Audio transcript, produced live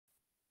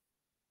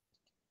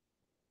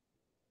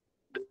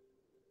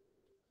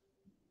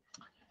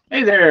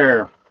Hey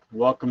there.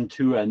 Welcome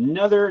to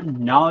another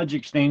knowledge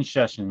exchange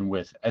session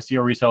with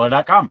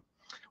SEOreseller.com,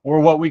 or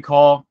what we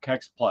call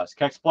KEX Plus.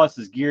 KEX Plus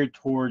is geared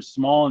towards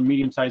small and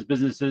medium-sized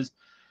businesses,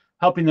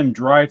 helping them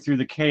drive through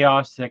the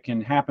chaos that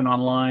can happen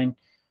online.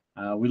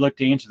 We look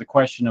to answer the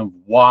question of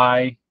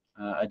why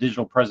a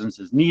digital presence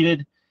is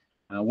needed,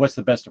 what's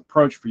the best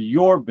approach for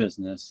your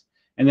business,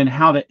 and then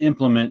how to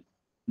implement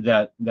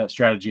that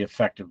strategy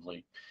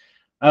effectively.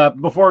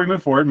 Before we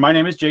move forward, my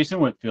name is Jason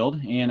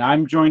Whitfield, and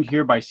I'm joined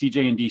here by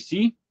CJ and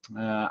DC.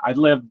 I'd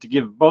love to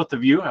give both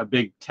of you a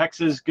big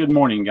Texas good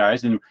morning,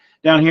 guys. And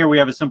down here we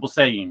have a simple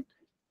saying,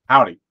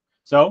 howdy.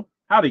 So,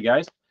 howdy,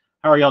 guys.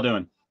 How are y'all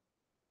doing?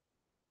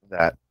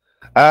 That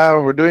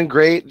we're doing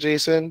great,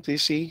 Jason,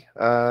 DC.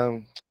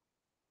 I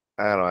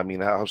don't know. I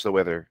mean, how's the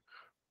weather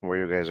where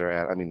you guys are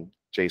at? I mean,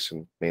 Jason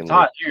It's mainly.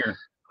 hot here,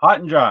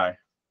 hot and dry.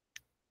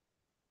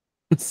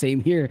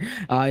 Same here.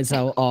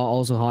 Also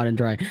hot and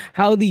dry.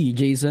 Howdy,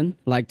 Jason.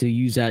 Like to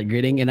use that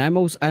greeting, and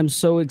I'm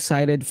so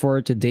excited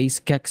for today's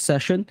KEX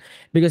session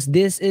because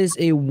this is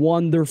a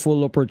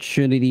wonderful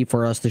opportunity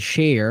for us to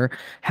share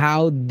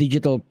how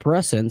digital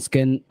presence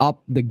can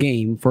up the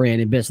game for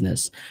any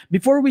business.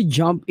 Before we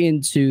jump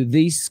into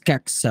this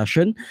KEX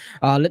session,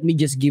 let me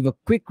just give a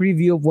quick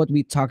review of what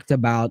we talked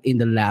about in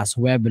the last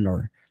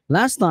webinar.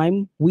 Last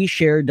time we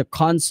shared the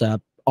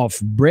concept of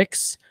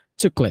bricks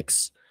to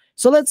clicks.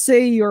 So let's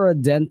say you're a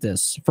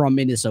dentist from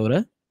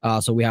Minnesota.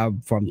 So we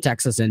have from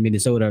Texas and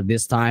Minnesota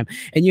this time,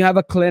 and you have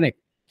a clinic.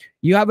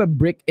 You have a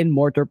brick and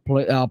mortar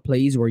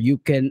place where you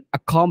can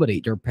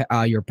accommodate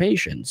your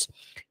patients.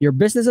 Your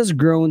business has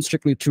grown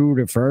strictly through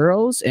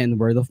referrals and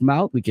word of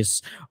mouth, which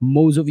is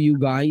most of you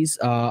guys,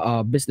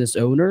 business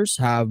owners,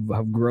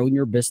 have grown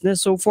your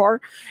business so far,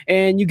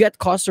 and you get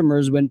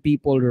customers when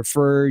people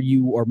refer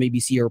you or maybe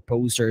see your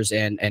posters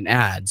and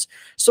ads.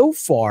 So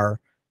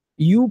far,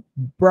 you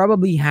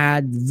probably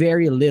had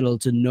very little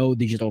to no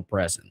digital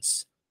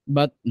presence.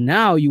 But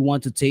now you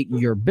want to take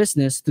your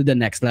business to the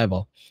next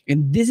level.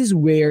 And this is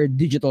where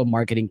digital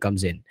marketing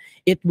comes in.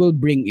 It will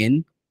bring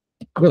in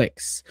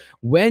clicks.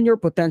 When your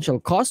potential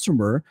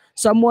customer,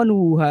 someone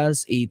who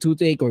has a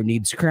toothache or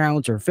needs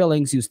crowns or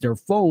fillings, use their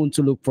phone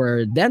to look for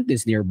a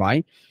dentist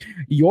nearby,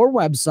 your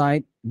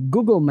website,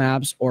 Google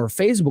Maps, or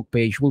Facebook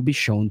page will be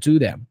shown to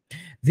them.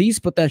 These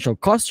potential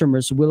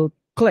customers will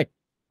click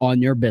on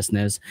your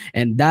business,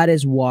 and that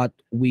is what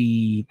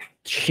we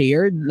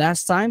shared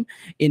last time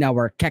in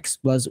our KEX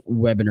Plus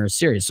webinar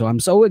series. So I'm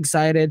so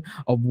excited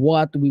of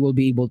what we will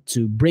be able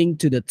to bring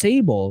to the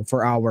table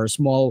for our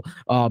small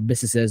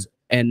businesses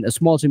and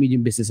small to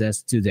medium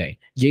businesses today.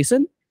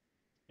 Jason?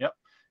 Yep.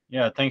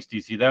 Yeah, thanks,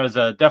 DC. That was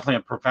definitely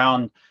a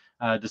profound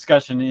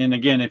discussion. And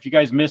again, if you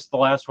guys missed the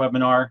last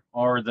webinar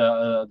or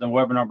the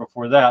webinar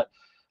before that,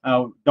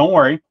 don't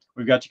worry.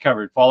 We've got you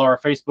covered. Follow our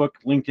Facebook,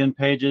 LinkedIn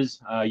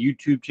pages,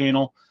 YouTube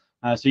channel,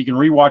 so you can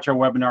rewatch our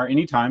webinar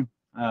anytime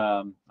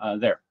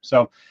there.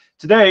 So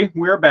today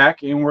we're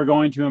back and we're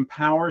going to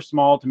empower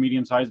small to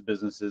medium-sized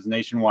businesses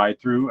nationwide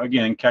through,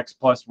 again, KEX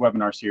Plus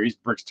webinar series,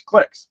 Bricks to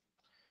Clicks,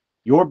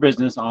 your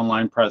business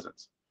online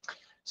presence.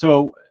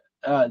 So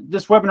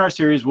this webinar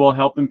series will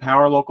help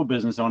empower local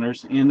business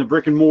owners in the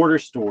brick and mortar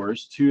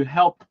stores to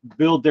help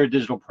build their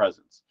digital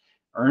presence,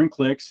 earn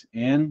clicks,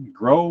 and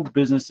grow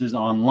businesses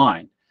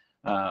online.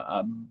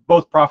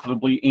 Both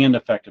profitably and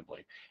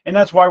effectively. And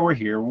that's why we're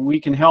here. We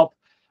can help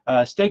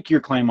stake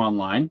your claim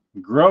online,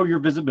 grow your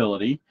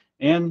visibility,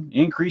 and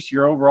increase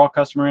your overall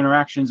customer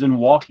interactions and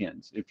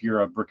walk-ins if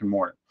you're a brick and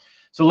mortar.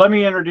 So let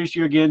me introduce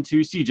you again to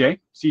CJ.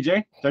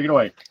 CJ, take it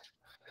away.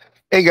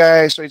 Hey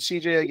guys, so it's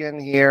CJ again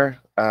here.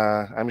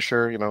 I'm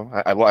sure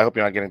I hope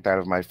you're not getting tired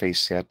of my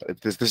face yet.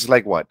 This is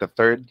like what, the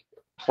third,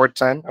 fourth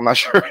time? I'm not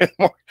sure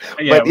anymore.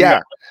 Yeah, But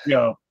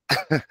yeah.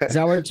 It's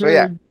our turn. So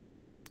yeah.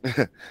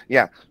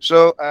 Yeah.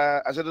 So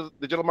as a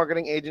digital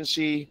marketing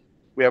agency,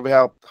 we have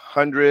helped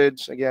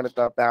hundreds, again, if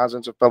not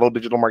thousands of fellow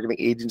digital marketing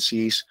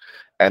agencies.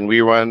 And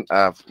we run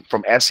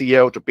from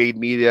SEO to paid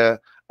media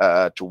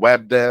to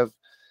web dev.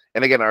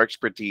 And again, our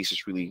expertise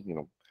is really,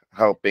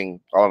 helping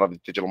all of the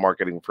digital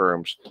marketing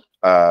firms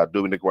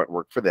doing the grunt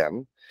work for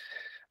them.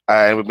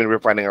 And we've been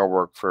refining our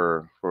work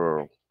for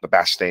the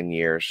past 10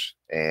 years.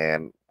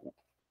 And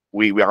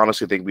we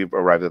honestly think we've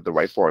arrived at the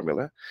right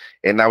formula,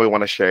 and now we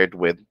want to share it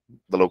with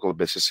the local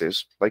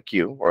businesses like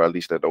you, or at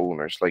least the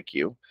owners like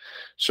you.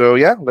 So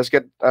yeah, let's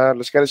get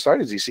it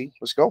started, ZC.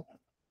 Let's go.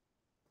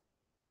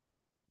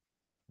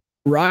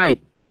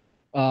 Right.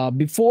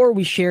 Before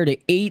we share the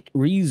 8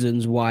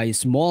 reasons why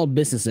small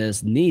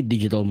businesses need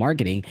digital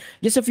marketing,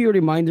 just a few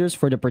reminders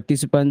for the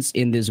participants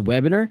in this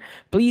webinar.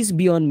 Please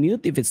be on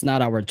mute if it's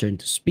not our turn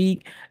to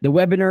speak. The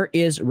webinar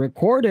is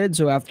recorded,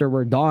 so after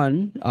we're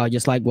done,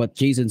 just like what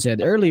Jason said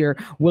earlier,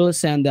 we'll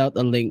send out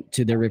a link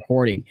to the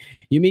recording.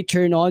 You may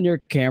turn on your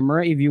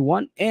camera if you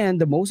want, and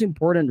the most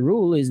important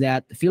rule is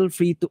that feel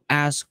free to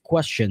ask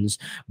questions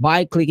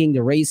by clicking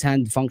the raise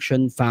hand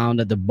function found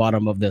at the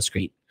bottom of the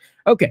screen.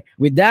 Okay,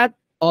 with that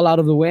all out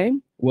of the way,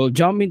 we'll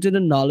jump into the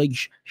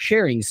knowledge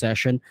sharing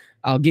session.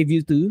 I'll give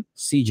you to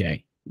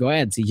CJ. Go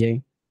ahead,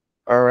 CJ.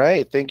 All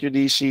right, thank you,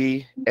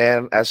 DC.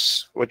 And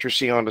as what you're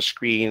seeing on the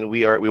screen,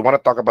 we want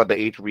to talk about the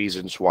 8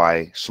 reasons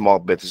why small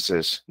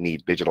businesses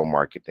need digital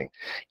marketing,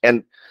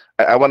 and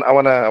I want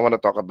to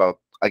talk about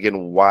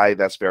again why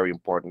that's very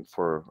important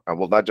for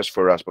well, not just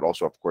for us but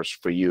also of course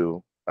for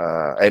you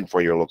and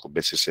for your local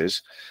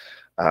businesses.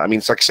 I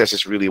mean, success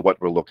is really what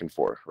we're looking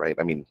for, right?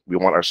 I mean, we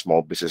want our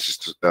small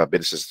businesses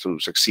to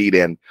succeed,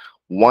 and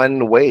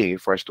one way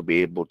for us to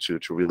be able to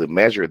really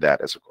measure that,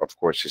 is of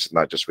course, is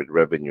not just with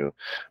revenue,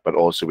 but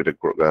also with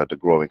the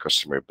growing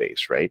customer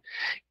base, right?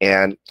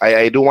 And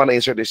I do want to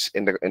insert this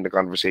in the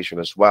conversation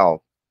as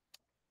well,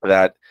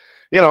 that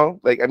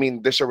like I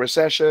mean, there's a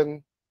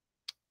recession.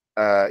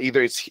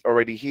 Either it's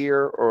already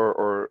here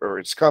or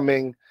it's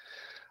coming.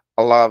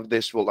 A lot of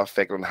this will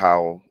affect on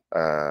how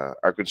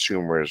our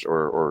consumers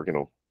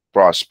or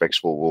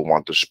prospects will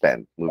want to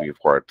spend moving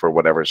forward for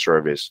whatever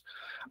service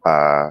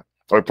or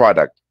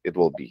product it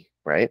will be,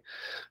 right?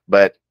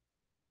 But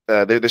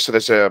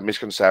there's a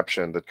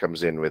misconception that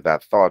comes in with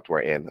that thought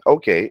wherein,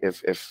 okay,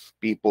 if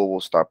people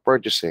will stop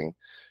purchasing,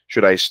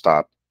 should I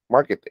stop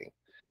marketing?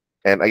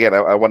 And again,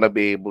 I want to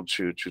be able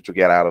to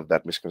get out of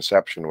that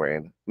misconception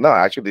wherein, no,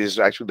 actually this is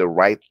actually the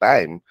right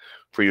time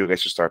for you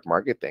guys to start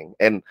marketing,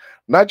 and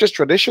not just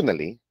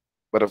traditionally,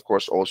 but of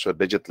course also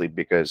digitally,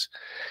 because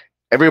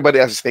everybody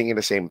else is thinking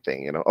the same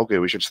thing. Okay,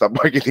 we should stop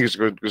marketing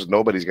because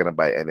nobody's gonna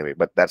buy anyway.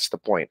 But that's the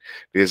point.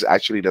 This is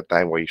actually the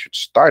time where you should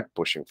start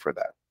pushing for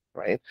that,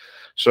 right?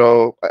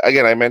 So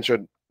again, I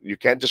mentioned you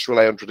can't just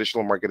rely on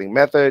traditional marketing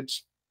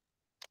methods.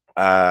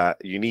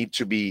 You need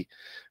to be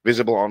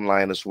visible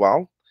online as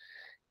well.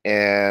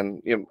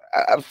 And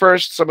at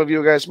first, some of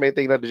you guys may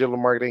think that digital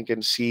marketing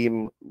can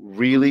seem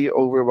really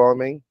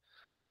overwhelming,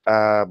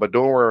 but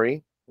don't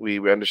worry. We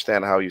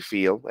understand how you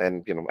feel,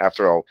 and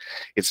after all,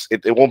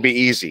 it won't be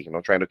easy.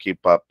 Trying to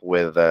keep up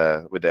with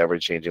the ever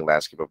changing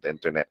landscape of the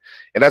internet,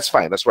 and that's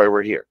fine. That's why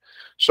we're here.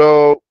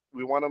 So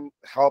we want to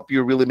help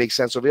you really make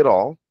sense of it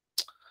all.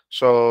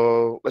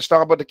 So let's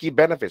talk about the key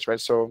benefits,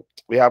 right? So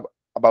we have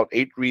about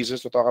 8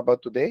 reasons to talk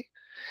about today,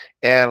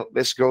 and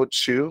let's go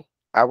to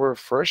our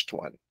first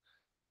one,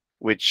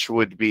 which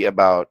would be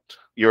about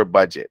your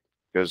budget.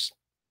 Because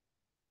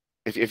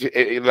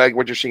like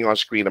what you're seeing on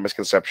screen, the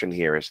misconception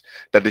here is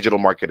that digital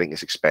marketing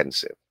is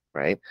expensive,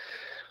 right?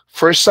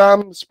 For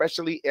some,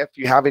 especially if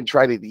you haven't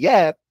tried it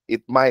yet,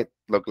 it might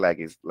look like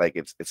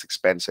it's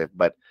expensive.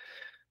 But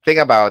think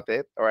about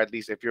it, or at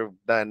least if you've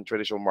done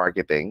traditional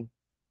marketing,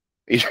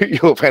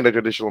 you'll find that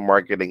traditional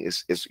marketing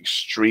is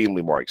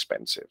extremely more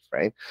expensive,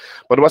 right?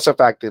 But what's the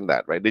fact in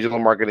that, right? Digital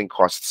marketing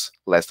costs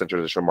less than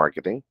traditional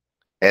marketing,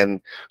 and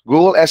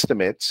Google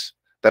estimates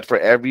that for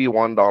every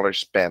 $1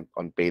 spent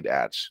on paid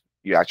ads,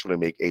 you actually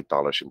make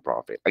 $8 in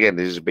profit. Again,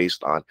 this is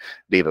based on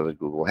data that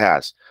Google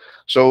has.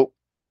 So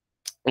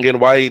again,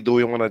 why do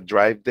we want to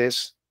drive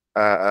this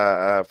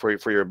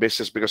for your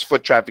business? Because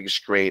foot traffic is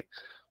great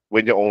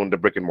when you own the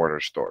brick and mortar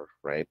store,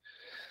 right?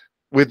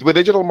 With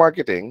digital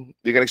marketing,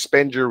 you can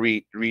expand your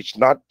reach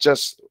not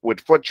just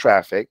with foot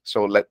traffic.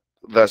 So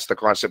thus the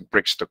concept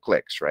bricks to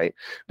clicks, right?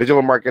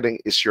 Digital marketing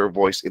is your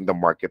voice in the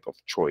market of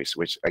choice,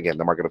 which again,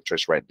 the market of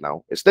choice right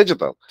now is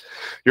digital.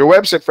 Your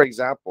website, for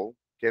example,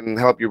 can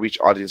help you reach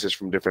audiences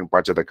from different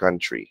parts of the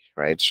country,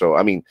 right? So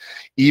I mean,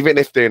 even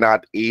if they're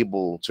not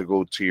able to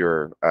go to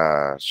your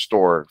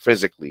store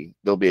physically,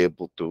 they'll be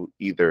able to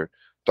either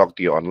talk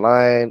to you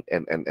online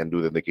and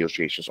do the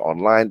negotiations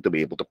online to be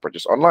able to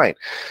purchase online.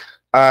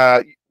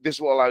 This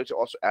will allow you to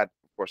also add,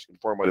 of course,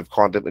 informative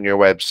content on your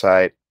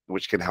website,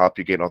 which can help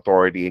you gain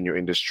authority in your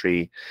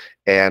industry.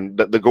 And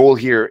the goal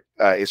here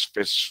is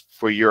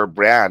for your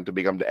brand to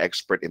become the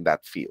expert in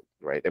that field,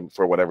 right? And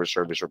for whatever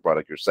service or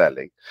product you're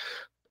selling.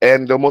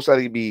 And they'll most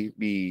likely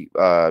be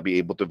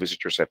able to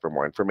visit your site for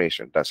more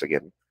information. That's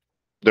again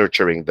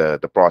nurturing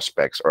the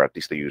prospects, or at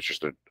least the users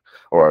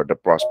or the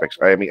prospects.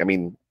 I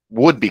mean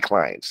would be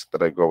clients that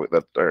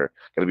that are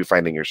going to be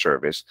finding your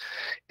service.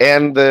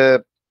 And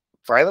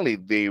finally,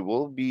 they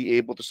will be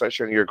able to start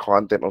sharing your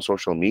content on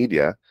social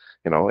media,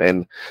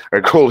 and our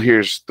goal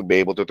here is to be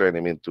able to turn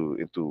them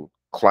into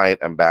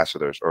client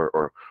ambassadors,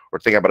 or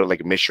think about it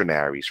like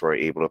missionaries who are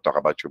able to talk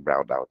about your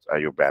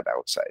brand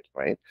outside,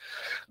 right?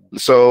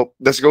 So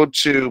let's go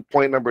to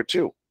point number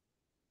 2.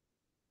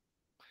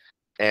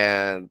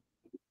 And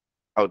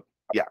oh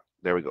yeah,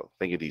 there we go.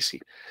 Thank you, DC.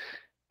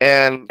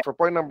 And for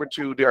point number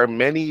 2, there are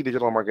many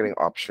digital marketing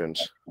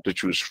options to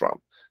choose from.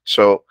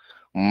 So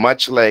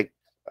much like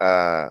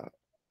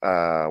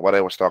what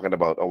I was talking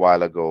about a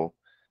while ago,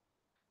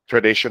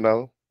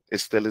 traditional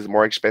is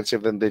more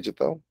expensive than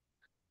digital,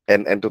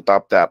 and to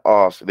top that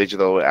off,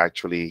 digital will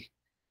actually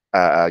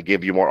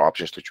give you more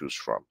options to choose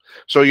from.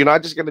 So you're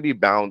not just going to be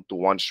bound to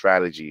one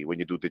strategy when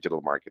you do digital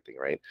marketing,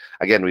 right?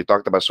 Again, we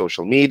talked about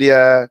social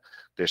media.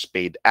 There's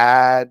paid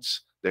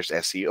ads. There's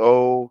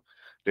SEO.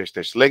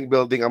 There's link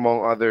building,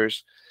 among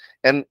others,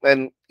 and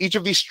each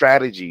of these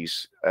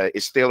strategies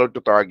is tailored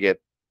to target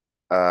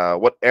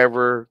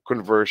whatever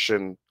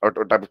conversion or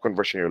type of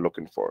conversion you're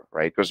looking for,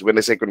 right? Because when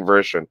I say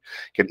conversion,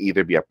 can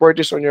either be a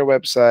purchase on your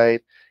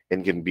website,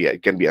 and can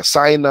be a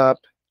sign up,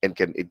 and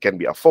it can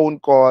be a phone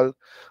call,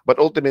 but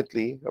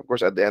ultimately, of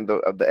course, at the end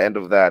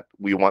of that,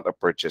 we want a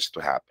purchase to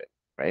happen,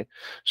 right?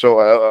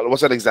 So,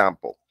 what's an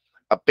example?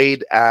 A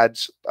paid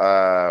ads,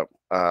 yeah,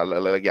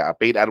 a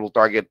paid ad will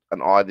target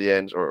an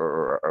audience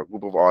or a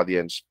group of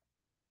audience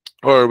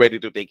who are ready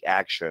to take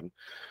action,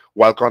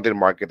 while content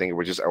marketing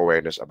which is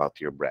awareness about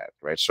your brand,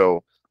 right?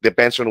 So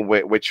depends on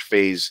which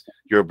phase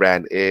your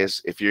brand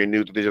is. If you're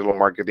new to digital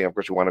marketing, of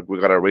course we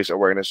gotta raise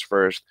awareness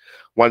first.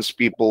 Once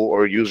people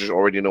or users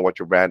already know what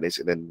your brand is,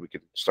 and then we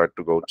can start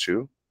to go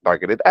to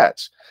targeted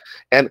ads.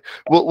 And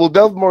we'll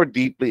delve more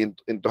deeply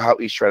into how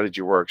each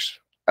strategy works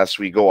as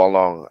we go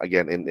along,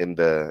 again, in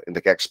the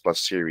KEX Plus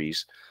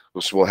series,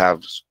 because we'll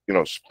have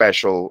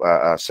special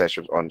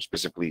sessions on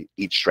specifically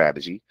each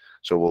strategy.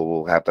 So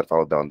we'll have that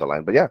follow down the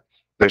line. But yeah,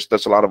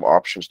 there's a lot of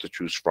options to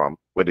choose from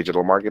with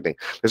digital marketing.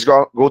 Let's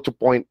go to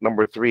point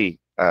number three,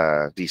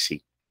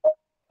 DC.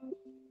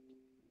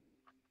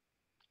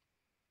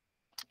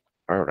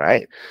 All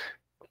right.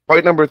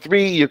 Point number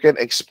three, you can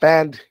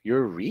expand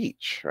your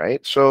reach,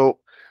 right? So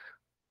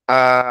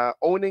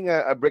owning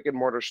a brick and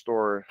mortar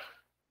store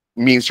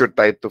means you're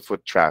tied to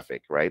foot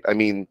traffic, right? I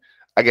mean,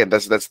 again,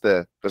 that's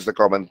the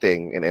common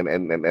thing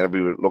and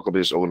every local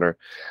business owner.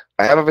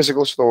 I have a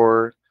physical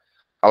store.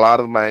 A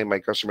lot of my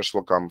customers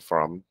will come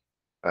from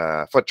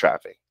foot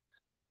traffic.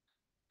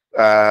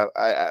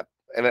 I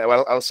and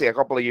well, I'll say a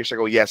couple of years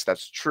ago, yes,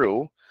 that's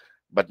true,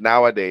 but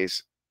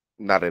nowadays,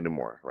 not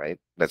anymore, right?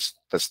 That's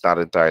not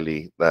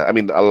entirely. I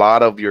mean, a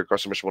lot of your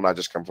customers will not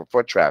just come from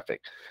foot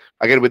traffic.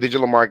 Again, with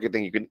digital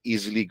marketing, you can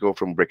easily go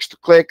from bricks to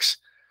clicks.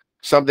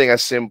 Something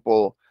as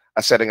simple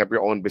as setting up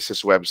your own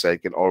business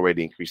website can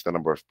already increase the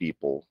number of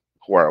people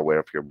who are aware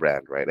of your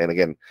brand, right? And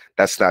again,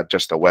 that's not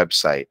just a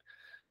website.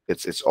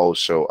 It's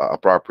also a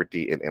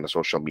property in a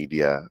social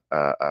media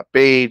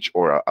page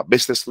or a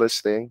business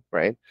listing,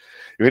 right?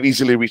 You can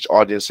easily reach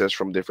audiences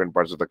from different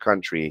parts of the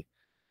country,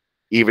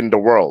 even the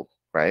world,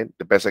 right?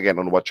 Depends again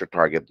on what your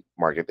target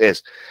market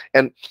is.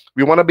 And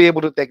we want to be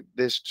able to take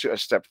this to a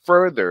step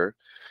further.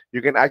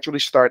 You can actually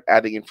start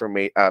adding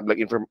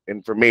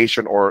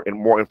information or in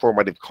more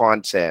informative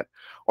content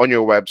on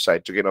your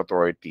website to gain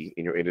authority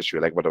in your industry,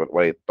 like what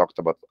I talked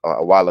about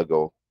a while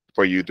ago,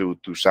 for you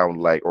to sound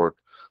like or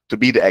to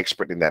be the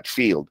expert in that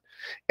field.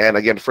 And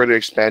again, further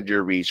expand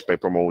your reach by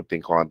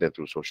promoting content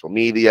through social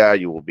media.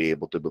 You will be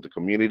able to build a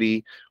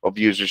community of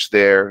users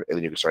there, and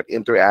then you can start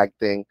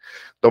interacting.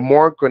 The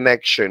more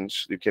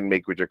connections you can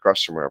make with your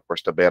customer, of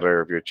course, the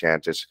better of your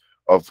chances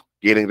of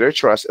gaining their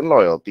trust and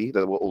loyalty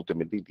that will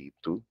ultimately lead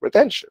to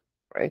retention,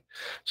 right?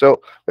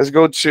 So let's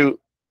go to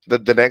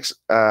the next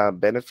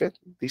benefit,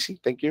 DC.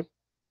 Thank you.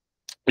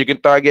 You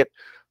can target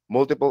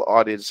multiple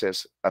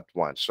audiences at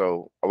once.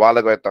 So a while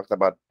ago, I talked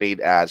about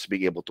paid ads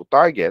being able to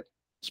target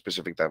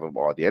specific type of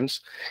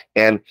audience,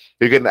 and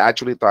you can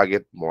actually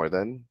target more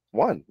than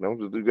one.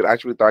 You can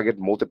actually target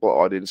multiple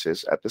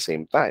audiences at the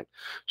same time.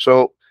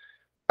 So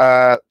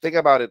think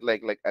about it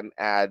like an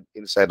ad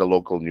inside a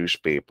local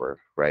newspaper,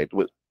 right?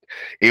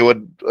 It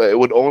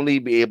would only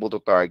be able to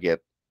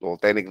target, well,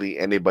 technically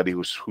anybody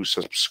who's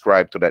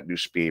subscribed to that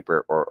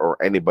newspaper, or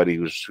anybody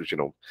who's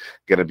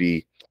gonna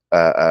be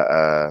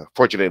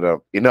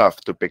fortunate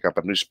enough to pick up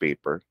a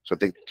newspaper.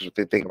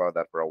 Think about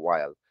that for a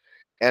while.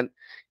 And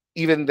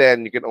even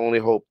then, you can only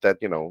hope that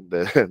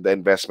the the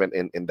investment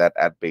in that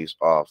ad pays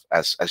off,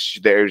 as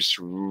there's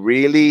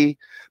really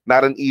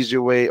not an easy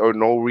way, or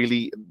no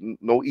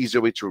easy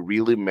way to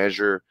really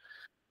measure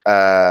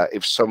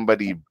if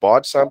somebody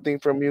bought something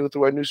from you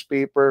through a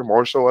newspaper,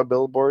 more so a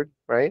billboard,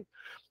 right?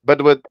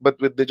 But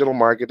with digital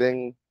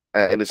marketing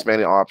and its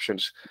many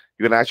options,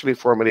 you can actually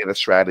formulate a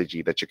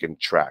strategy that you can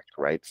track,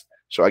 right?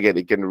 So again,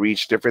 it can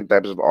reach different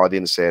types of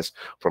audiences,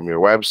 from your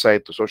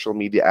website to social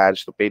media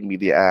ads to paid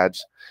media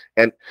ads,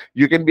 and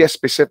you can be as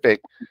specific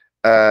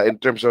in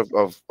terms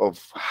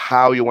of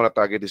how you want to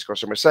target these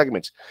customer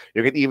segments.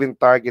 You can even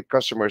target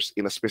customers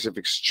in a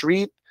specific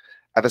street,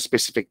 at a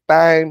specific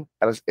time,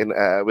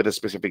 with a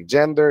specific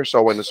gender,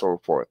 so on and so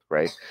forth,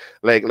 right?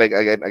 Like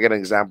again, an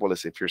example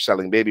is if you're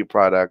selling baby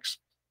products,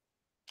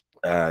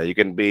 you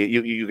can be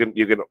you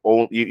can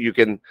own you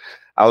can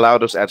allow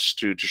those ads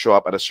to show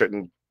up at a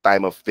certain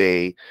time of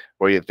day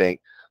where you think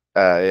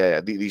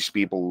yeah, these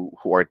people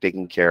who are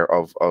taking care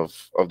of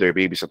their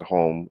babies at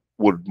home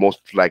would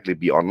most likely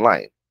be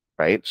online,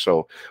 right?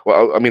 So,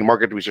 well, I mean,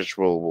 market research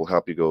will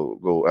help you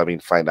go I mean,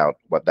 find out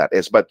what that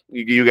is, but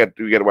you get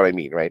what I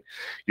mean, right?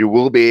 You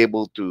will be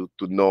able to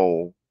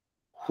know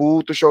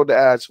who to show the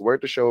ads, where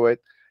to show it,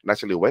 and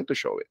actually when to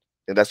show it,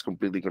 and that's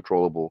completely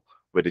controllable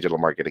with digital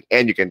marketing,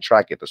 and you can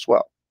track it as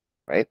well,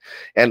 right?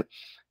 And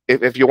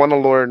if you want to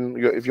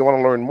learn, if you want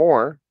to learn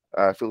more,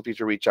 feel free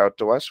to reach out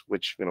to us,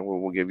 which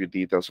we'll give you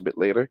details a bit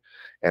later,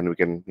 and we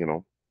can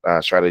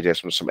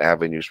strategize on some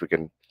avenues we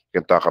can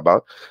talk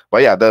about.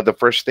 But yeah, the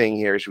first thing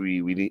here is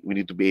we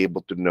need to be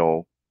able to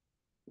know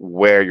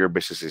where your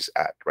business is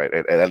at, right?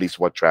 And at least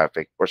what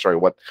traffic, or sorry,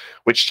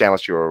 which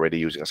channels you're already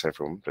using aside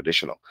from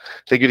traditional.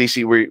 Thank you,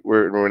 DC.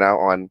 We're now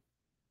on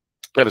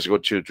Let us go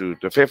to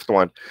the fifth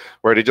one,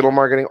 where digital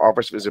marketing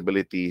offers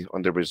visibility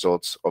on the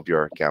results of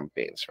your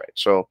campaigns, right?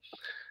 So,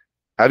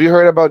 have you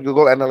heard about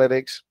Google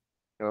Analytics?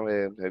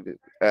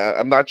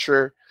 I'm not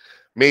sure.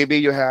 Maybe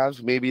you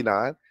have, maybe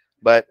not.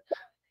 But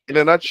in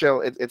a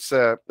nutshell, it's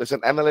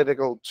an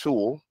analytical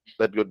tool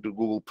that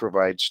Google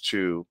provides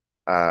to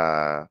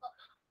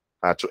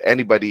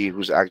anybody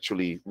who's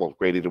actually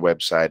created a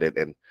website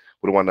and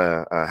would want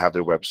to have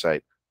their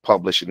website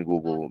published in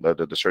Google,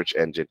 the search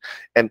engine,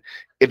 and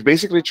it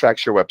basically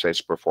tracks your website's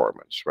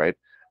performance, right?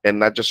 And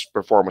not just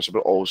performance,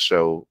 but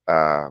also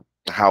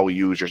how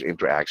users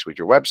interact with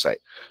your website.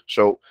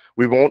 So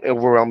we won't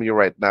overwhelm you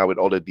right now with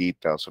all the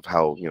details of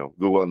how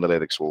Google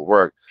Analytics will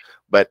work,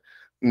 but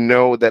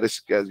know that it's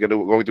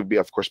going to be,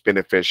 of course,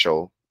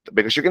 beneficial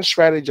because you can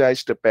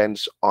strategize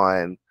depends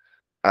on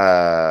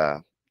uh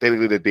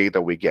technically the data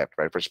we get,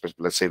 right?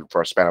 Let's say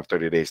for a span of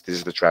 30 days, this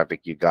is the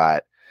traffic you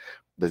got,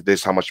 this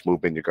is how much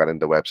movement you got in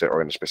the website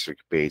or in a specific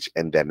page,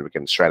 and then we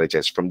can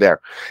strategize from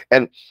there.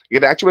 And it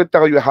can actually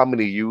tell you how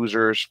many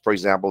users, for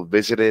example,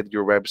 visited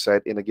your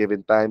website in a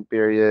given time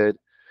period.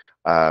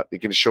 It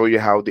can show you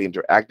how they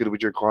interacted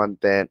with your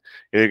content.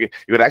 You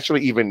could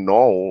actually even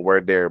know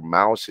where their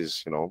mouse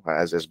is,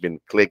 has been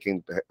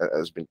clicking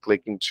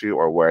to,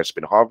 or where it's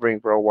been hovering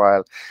for a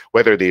while,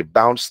 whether they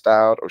bounced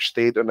out or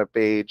stayed on a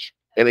page.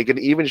 And it can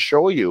even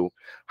show you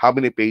how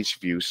many page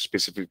views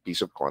specific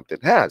piece of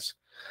content has.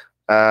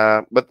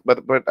 But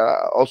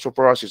also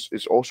for us,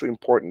 it's also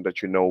important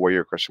that you know where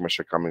your customers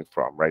are coming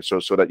from, right? So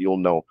that you'll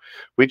know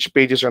which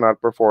pages are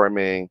not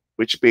performing,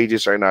 which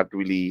pages are not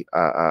really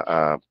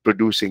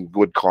producing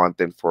good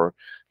content for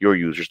your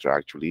users to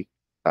actually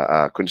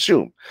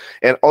consume,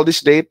 and all this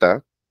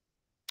data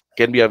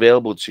can be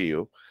available to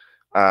you.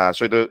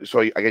 So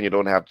again, you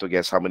don't have to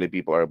guess how many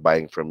people are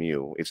buying from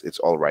you. It's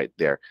all right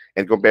there.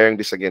 And comparing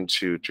this again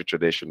to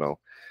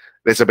traditional,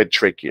 it's a bit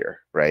trickier,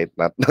 right?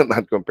 Not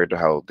not compared to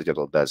how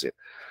digital does it.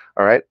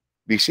 All right,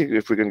 DC,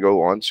 if we can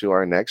go on to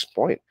our next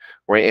point,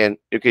 wherein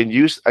you can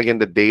use again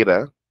the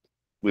data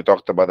we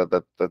talked about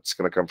that's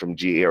going to come from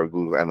GA or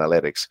Google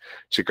Analytics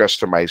to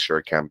customize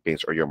your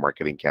campaigns or your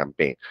marketing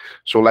campaign.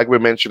 So, like we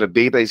mentioned, the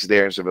data is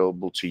there, it's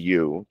available to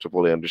you to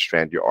fully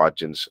understand your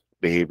audience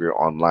behavior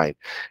online,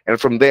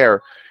 and from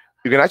there,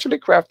 you can actually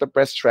craft the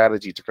best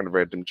strategy to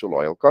convert them to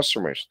loyal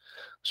customers.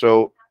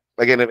 So,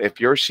 again, if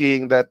you're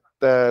seeing that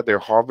they're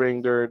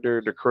hovering their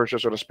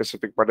cursors on a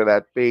specific part of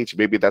that page,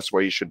 maybe that's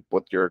where you should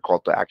put your call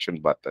to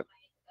action button,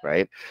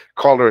 right?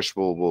 Colors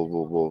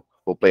will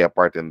play a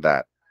part in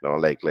that.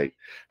 Like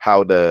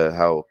how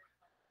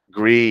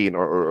green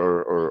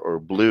or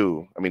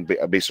blue. I mean,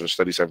 based on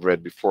studies I've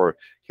read before,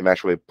 can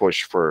actually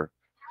push for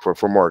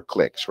more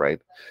clicks,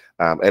 right?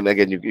 And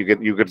again,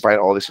 you can find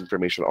all this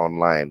information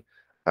online.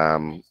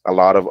 A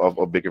lot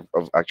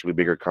of actually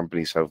bigger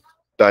companies have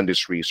done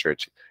this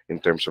research in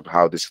terms of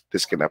how this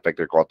can affect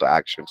their call to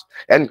actions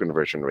and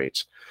conversion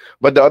rates.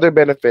 But the other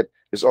benefit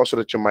is also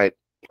that you might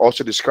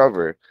also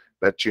discover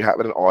that you have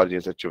an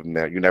audience that you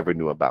never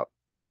knew about,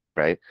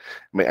 right?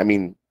 I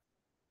mean,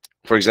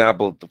 for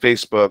example, the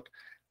Facebook,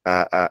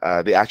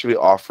 they actually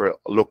offer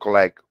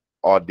lookalike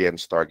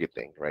audience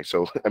targeting, right?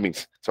 So, I mean,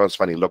 sounds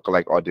funny,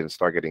 lookalike audience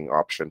targeting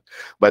option.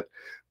 But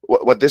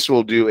what this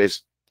will do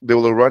is they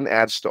will run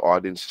ads to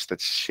audiences that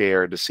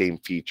share the same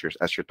features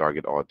as your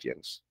target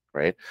audience,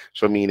 right?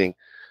 So, meaning,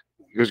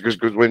 because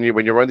when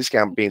you run these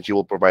campaigns, you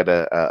will provide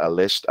a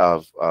list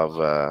of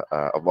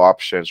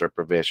options or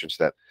provisions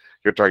that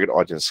your target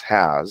audience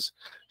has.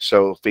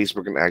 So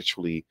Facebook can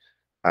actually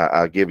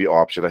give you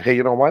option that, hey,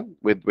 you know what?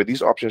 With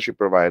these options you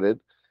provided,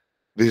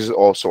 this is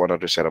also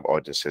another set of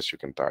audiences you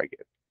can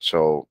target.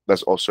 So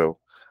that's also,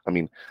 I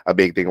mean, a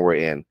big thing we're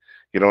in.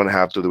 You don't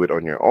have to do it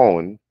on your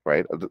own,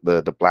 right?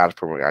 The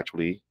platform will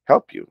actually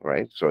help you,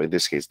 right? So in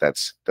this case,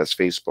 that's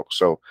Facebook.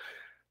 So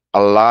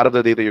a lot of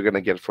the data you're going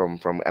to get from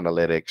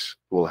analytics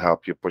will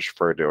help you push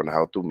further on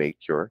how to make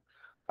your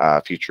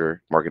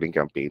future marketing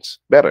campaigns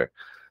better.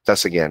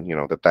 That's again,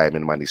 the time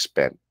and money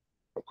spent.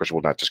 Of course,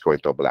 we'll not just go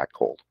into a black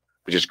hole,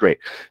 which is great.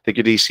 Thank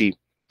you, DC.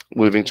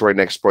 Moving to our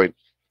next point,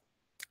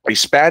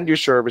 expand your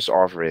service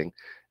offering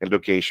and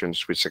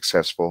locations with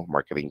successful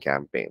marketing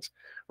campaigns.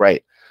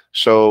 Right.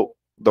 So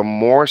the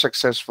more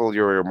successful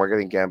your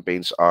marketing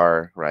campaigns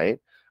are, right?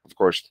 Of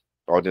course,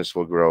 the audience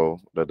will grow,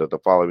 the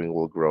following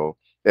will grow.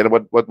 Then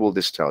what will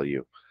this tell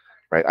you?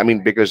 Right. I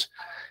mean, because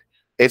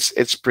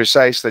it's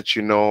precise that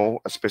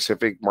a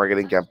specific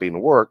marketing campaign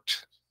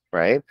worked,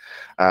 right?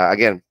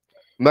 Again,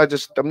 I'm not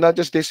just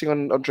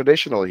dissing on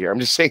traditional here. I'm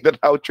just saying that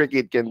how tricky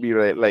it can be,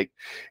 right? Like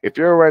if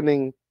you're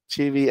running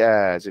TV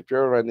ads, if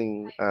you're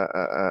running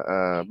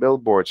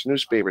billboards,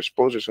 newspapers,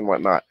 posters, and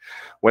whatnot,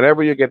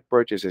 whenever you get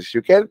purchases,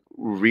 you can't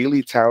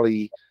really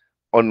tally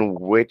on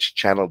which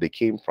channel they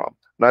came from.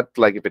 Not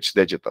like if it's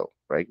digital,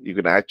 right? You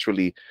can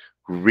actually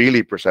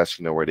really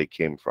precisely know where they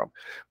came from.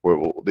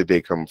 Where did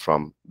they come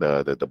from?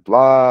 The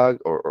blog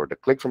or the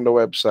click from the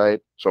website,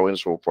 so on and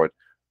so forth.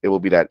 It will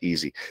be that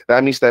easy.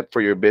 That means that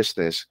for your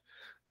business,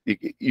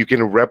 you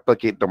can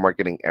replicate the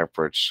marketing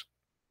efforts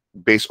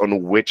based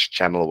on which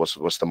channel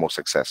was the most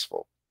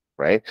successful,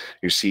 right?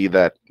 You see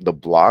that the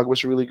blog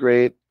was really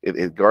great.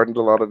 It garnered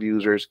a lot of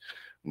users.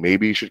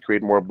 Maybe you should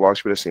create more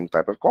blogs with the same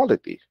type of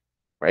quality,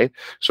 right?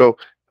 So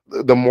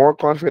the more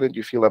confident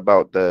you feel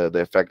about the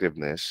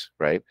effectiveness,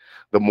 right,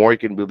 the more you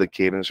can build a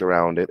cadence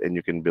around it, and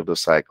you can build a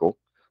cycle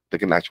that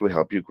can actually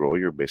help you grow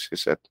your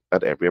business at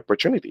every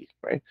opportunity,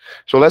 right?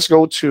 So let's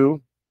go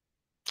to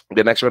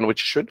the next one, which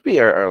should be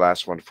our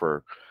last one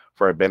for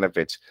our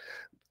benefits.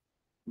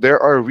 There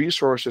are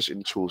resources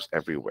and tools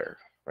everywhere,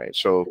 right?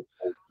 So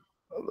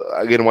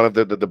again, one of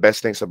the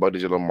best things about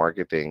digital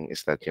marketing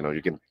is that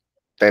you can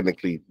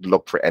technically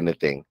look for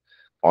anything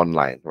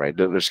online, right?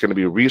 There's going to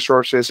be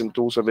resources and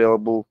tools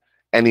available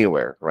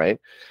anywhere, right?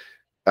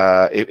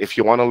 If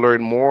you want to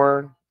learn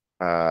more,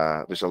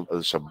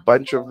 there's a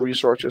bunch of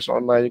resources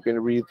online you can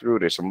read through.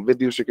 There's some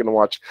videos you can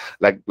watch,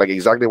 like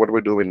exactly what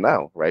we're doing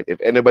now, right?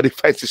 If anybody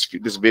finds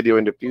this video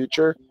in the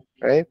future,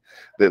 right,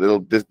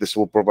 this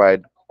will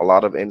provide a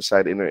lot of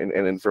insight and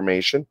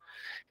information.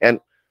 And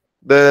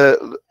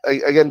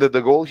again,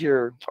 the goal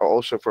here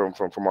also from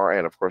our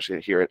end, of course,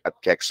 here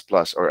at KEX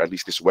Plus, or at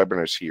least this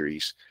webinar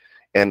series,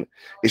 and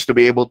is to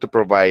be able to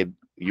provide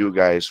you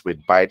guys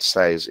with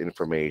bite-sized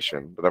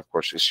information that, of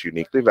course, is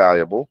uniquely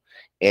valuable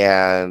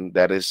and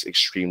that is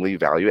extremely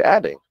value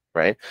adding,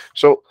 right?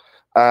 So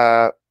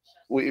uh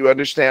we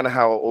understand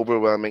how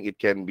overwhelming it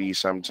can be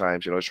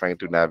sometimes, trying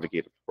to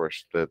navigate, of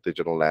course, the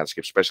digital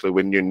landscape, especially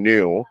when you're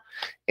new.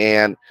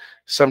 And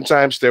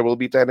sometimes there will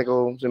be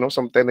technical,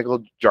 some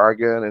technical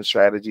jargon and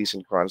strategies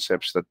and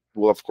concepts that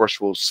will, of course,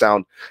 will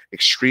sound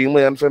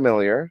extremely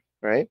unfamiliar,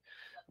 right?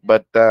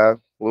 But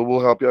we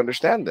will help you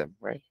understand them,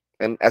 right?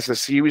 And as the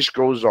series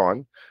goes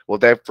on, we'll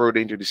dive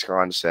further into these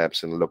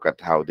concepts and look at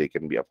how they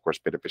can be, of course,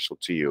 beneficial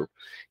to you.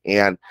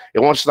 And it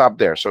won't stop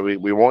there. So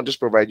we won't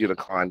just provide you the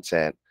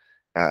content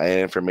and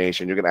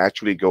information. You can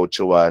actually go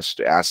to us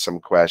to ask some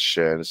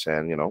questions,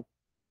 and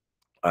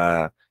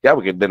yeah,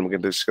 we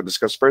can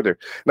discuss further.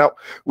 Now,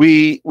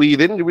 we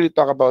didn't really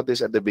talk about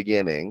this at the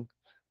beginning,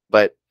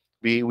 but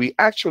we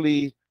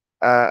actually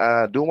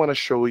do want to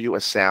show you a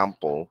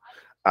sample.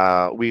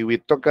 We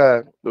took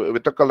a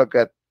look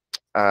at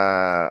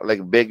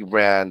like big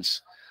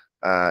brands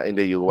in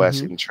the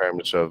US Mm-hmm. in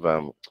terms of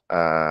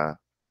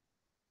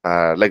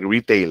like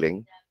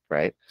retailing,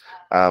 right?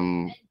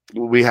 Um,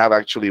 we have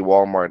actually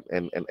Walmart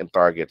and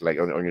Target, like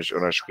on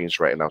our screens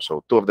right now.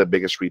 So two of the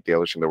biggest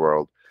retailers in the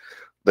world.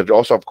 They're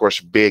also, of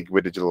course, big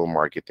with digital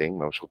marketing.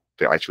 So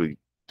they're actually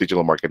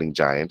digital marketing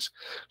giants.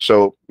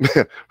 So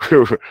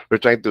we're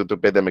trying to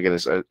pit them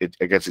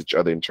against each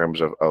other in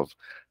terms of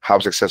how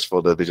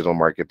successful the digital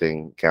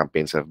marketing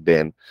campaigns have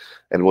been,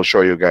 and we'll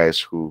show you guys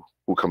who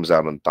comes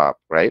out on top,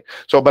 right?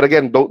 So, but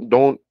again,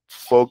 don't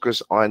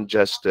focus on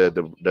just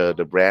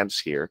the brands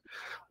here.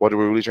 What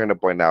we're really trying to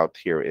point out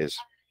here is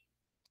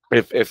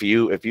if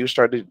you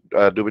started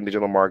doing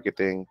digital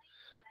marketing,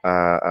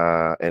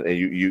 and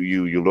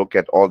you look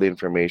at all the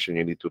information,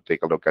 you need to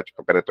take a look at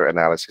competitor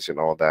analysis and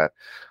all that.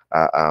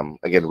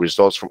 Again,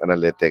 results from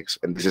analytics,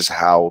 and this is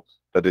how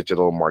the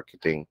digital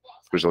marketing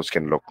results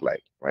can look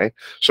like, right?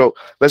 So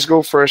let's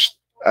go first,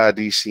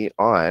 DC,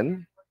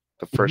 on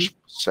the Mm-hmm. first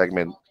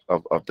segment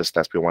of the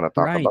stats we want to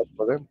talk Right. about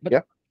for them. But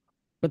Yeah,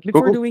 but cool,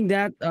 before cool. doing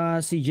that,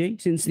 CJ,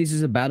 since this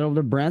is a battle of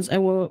the brands, I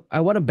want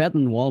to bet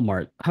on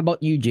Walmart. How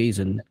about you,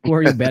 Jason? Who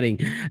are you betting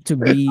to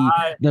be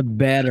I, the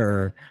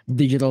better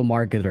digital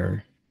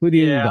marketer? Who do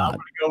yeah, you I got?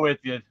 want to go with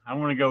you. I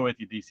want to go with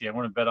you, DC. I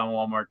want to bet on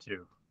Walmart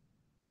too.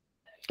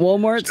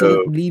 Walmart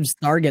So leaves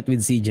Target with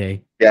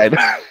CJ. yeah,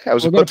 I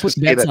was We're gonna about to put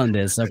say bets that. on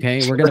this,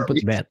 okay? We're gonna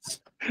put bets.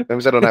 That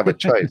means I don't have a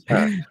choice,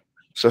 huh?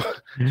 So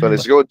so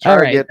let's go All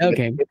right, target. Let's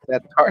okay. hit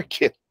that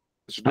target.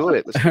 Let's do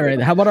it. Let's All do it.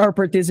 right. How about our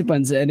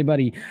participants?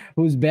 Anybody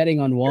who's betting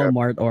on Yeah,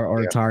 Walmart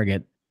or yeah.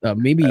 Target?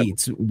 Maybe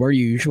it's where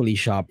you usually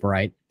shop,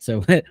 right?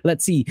 So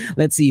let's see.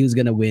 Let's see who's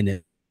gonna win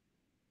it.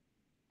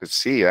 Let's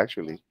see,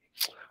 actually.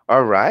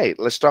 All right,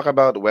 let's talk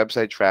about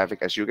website traffic.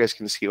 As you guys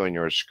can see on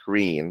your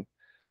screen,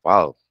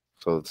 wow.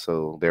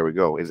 So there we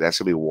go. It's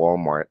actually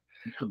Walmart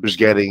who's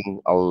getting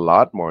a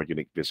lot more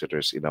unique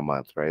visitors in a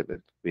month, right?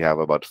 We have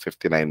about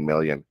 59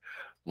 million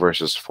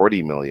versus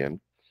 40 million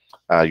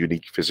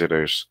unique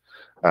visitors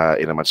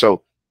in a month.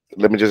 So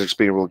let me just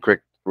explain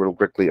real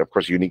quickly. Of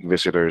course, unique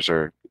visitors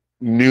are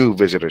new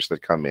visitors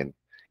that come in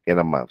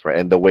a month, right?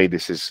 And the way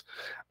this is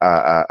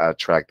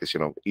tracked is,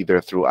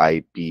 either through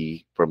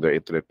IP from their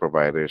internet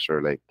providers,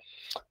 or like,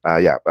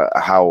 yeah,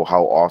 how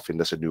often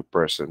does a new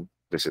person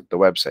visit the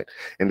website?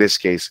 In this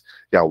case,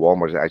 yeah,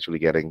 Walmart is actually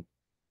getting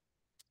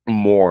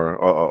more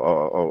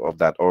of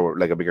that, or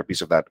like a bigger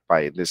piece of that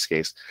pie in this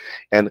case.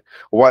 And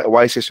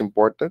why is this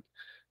important?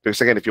 Because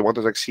again, if you want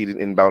to succeed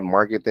in inbound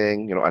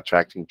marketing,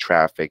 attracting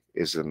traffic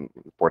is an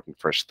important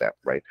first step,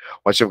 right?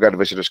 Once you've got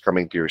visitors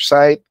coming to your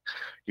site,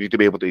 you need to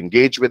be able to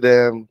engage with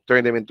them,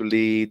 turn them into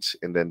leads,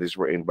 and then this is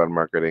where inbound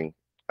marketing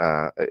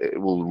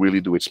it will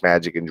really do its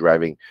magic in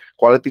driving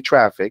quality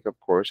traffic, of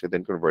course, and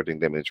then converting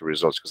them into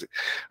results. Because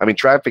I mean,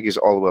 traffic is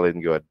all well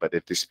and good, but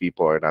if these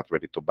people are not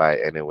ready to buy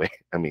anyway,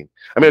 I mean,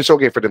 it's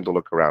okay for them to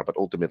look around, but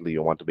ultimately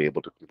you want to be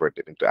able to convert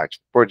them into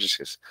actual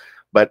purchases.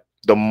 But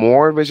the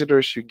more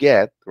visitors you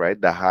get,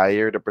 right, the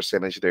higher the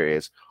percentage there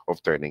is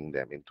of turning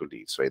them into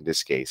leads. So in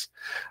this case,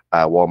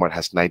 Walmart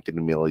has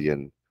 19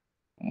 million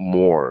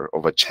more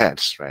of a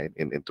chance, right,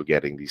 into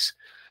getting these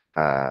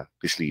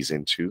leads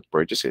into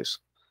purchases.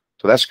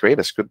 So that's great.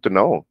 That's good to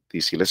know,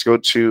 DC. Let's go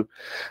to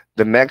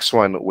the next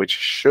one, which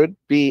should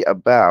be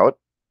about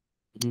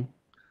Mhm.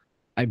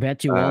 I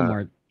bet you uh,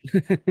 Walmart.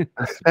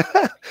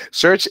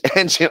 search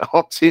engine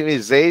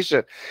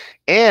optimization.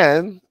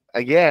 And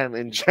again,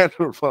 in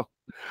general,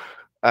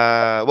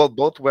 well,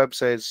 both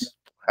websites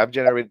have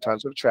generated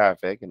tons of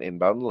traffic and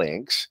inbound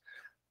links.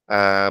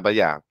 But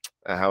yeah,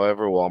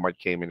 however, Walmart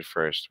came in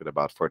first with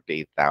about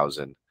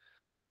 48,000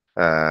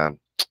 uh,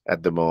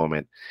 at the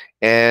moment.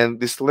 And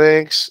these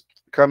links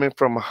coming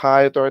from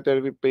high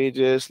authoritative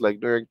pages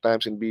like New York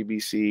Times and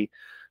BBC.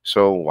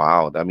 So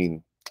wow, I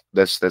mean,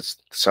 that's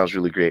sounds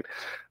really great.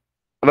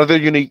 Another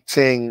unique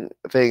thing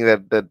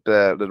that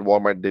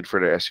Walmart did for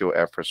their SEO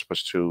efforts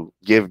was to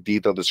give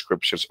detailed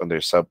descriptions on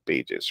their sub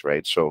pages,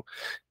 right? So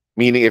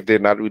meaning if they're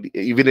not really,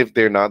 even if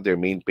they're not their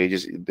main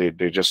pages, they're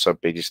just sub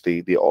pages.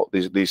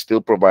 They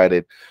still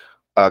provided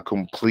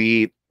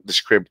complete,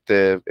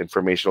 descriptive,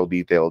 informational,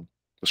 detailed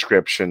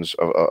descriptions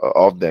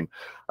of them.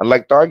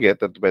 Unlike Target,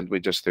 that went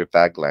with just their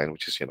tagline,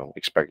 which is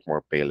expect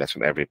more, pay less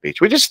on every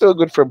page, which is still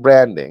good for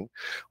branding.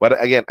 But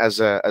again, as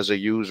a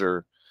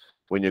user,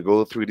 when you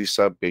go through these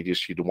sub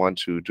pages, you'd want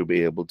to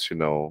be able to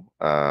know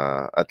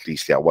at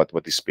least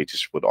what these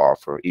pages would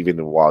offer,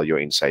 even while you're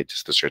inside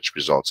just the search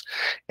results.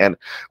 And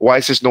why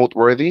is this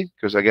noteworthy?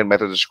 Because again,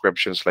 meta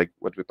descriptions, like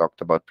what we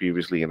talked about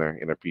previously in our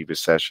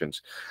previous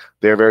sessions,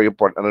 they're very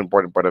important, an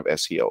important part of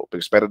SEO,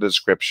 because meta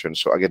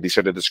descriptions. So again, these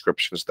are the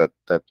descriptions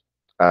that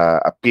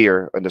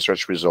appear in the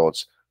search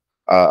results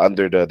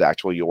under the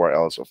actual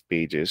URLs of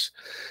pages.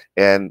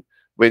 And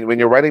when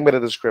you're writing meta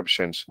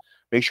descriptions,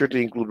 make sure to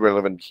include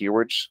relevant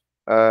keywords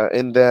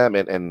in them,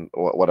 and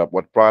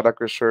what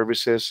product or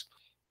services.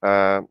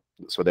 Uh,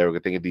 so there we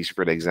go. Thinking these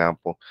for the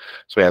example.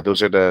 So yeah,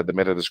 those are the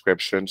meta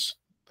descriptions.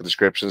 The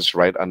descriptions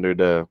right under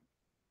the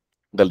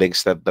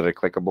links that are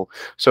clickable.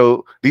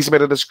 So these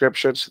meta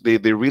descriptions, they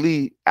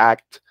really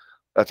act.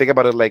 Think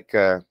about it like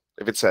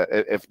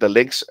if the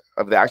links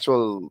of the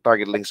actual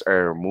target links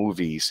are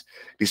movies,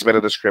 these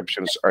meta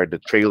descriptions are the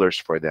trailers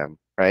for them,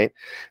 right?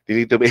 They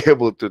need to be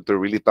able to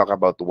really talk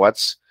about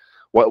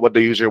what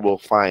the user will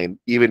find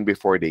even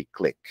before they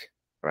click,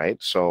 right?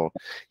 So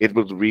it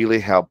would really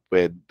help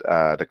with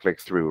the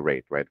click-through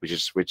rate, right?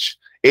 Which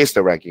is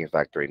the ranking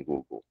factor in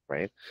Google,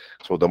 right?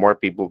 So the more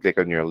people click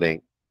on your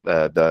link,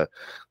 the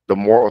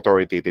more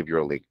authoritative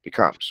your link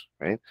becomes,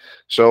 right?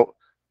 So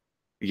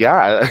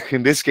yeah,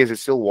 in this case,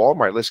 it's still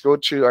Walmart. Let's go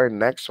to our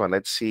next one.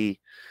 Let's see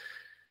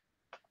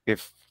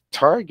if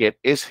Target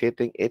is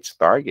hitting its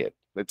target.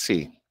 Let's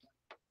see.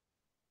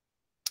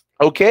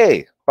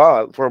 Okay.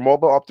 For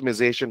mobile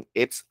optimization,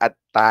 it's a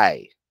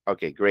tie.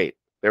 Okay, great.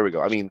 There we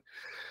go. I mean,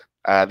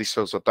 this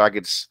also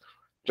targets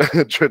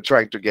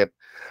trying to get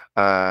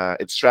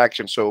its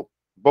traction. So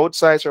both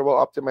sides are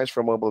well optimized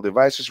for mobile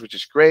devices, which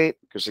is great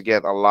because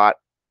again, a lot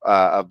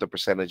of the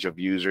percentage of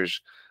users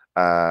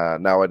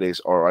nowadays,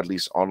 or at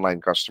least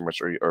online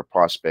customers or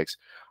prospects,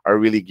 are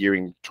really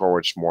gearing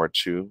towards more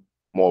to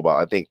mobile.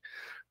 I think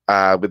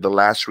with the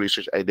last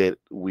research I did,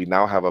 we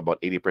now have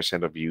about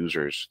 80% of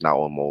users now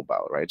on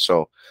mobile, right?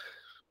 So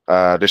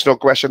there's no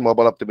question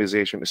mobile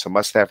optimization is a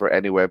must-have for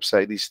any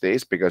website these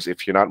days, because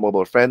if you're not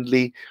mobile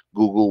friendly,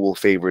 Google will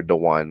favor the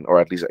one,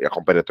 or at least a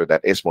competitor that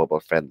is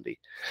mobile friendly.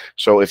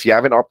 So if you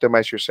haven't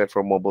optimized your site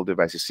for mobile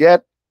devices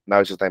yet,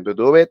 now is the time to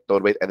do it.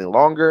 Don't wait any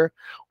longer,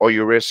 or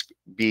you risk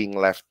being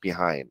left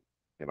behind.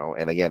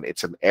 And again,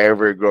 it's an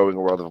ever-growing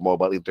world of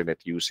mobile internet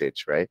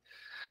usage, right?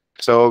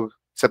 So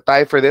it's a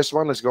tie for this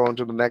one. Let's go on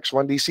to the next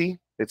one, DC.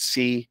 Let's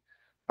see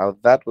how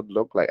that would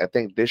look like. I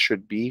think this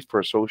should be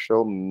for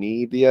social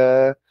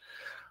media.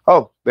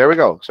 Oh, there we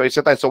go. So it's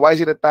a tie. So why is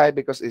it a tie?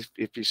 Because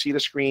if you see the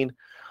screen,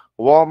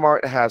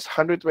 Walmart has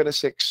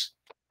 126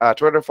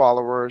 Twitter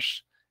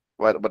followers,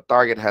 but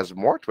Target has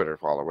more Twitter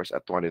followers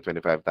at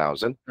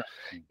 25,000.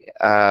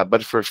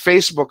 But for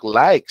Facebook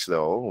likes,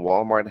 though,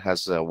 Walmart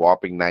has a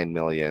whopping 9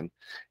 million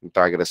and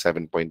Target has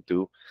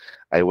 7.2.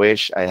 I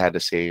wish I had the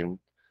same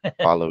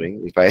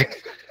following if I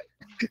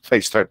if I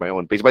start my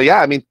own page. But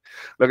yeah, I mean,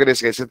 look at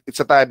this, guys. It's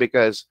a tie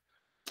because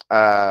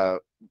uh,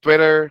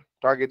 Twitter,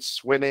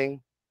 Target's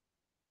winning,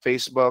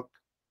 Facebook,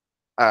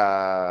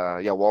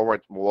 yeah,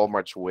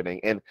 Walmart's winning.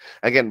 And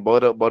again,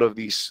 both of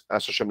these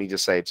social media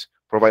sites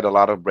provide a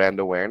lot of brand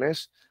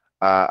awareness,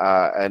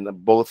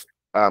 and both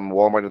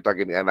Walmart and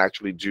Target and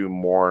actually do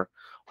more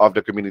of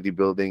the community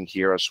building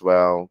here as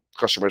well,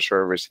 customer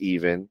service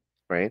even,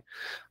 right?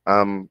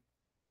 Um,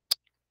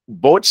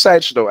 both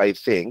sides, though, I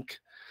think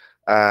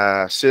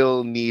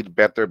still need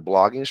better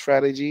blogging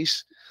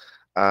strategies.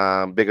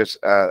 because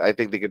I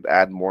think they could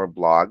add more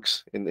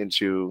blogs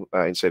into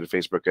inside of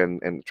Facebook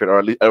and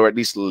Twitter, or at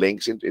least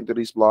links into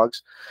these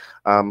blogs.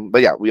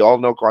 But yeah, we all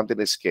know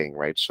content is king,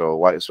 right?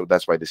 So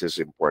that's why this is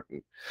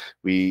important.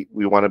 We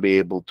want to be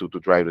able to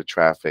drive the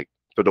traffic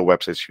to the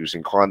websites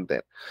using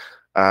content.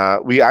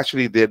 We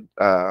actually did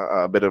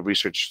a bit of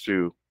research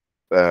through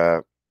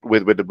uh,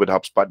 with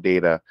HubSpot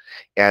data,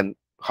 and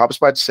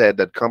HubSpot said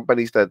that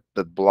companies that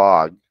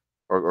blog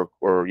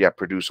or yeah,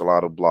 produce a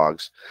lot of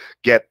blogs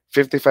get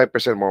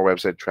 55% more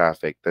website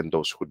traffic than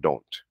those who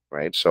don't.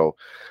 Right, so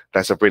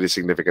that's a pretty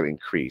significant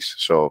increase.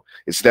 So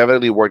it's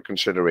definitely worth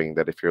considering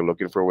that if you're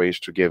looking for ways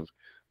to give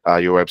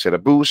your website a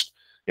boost,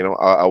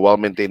 a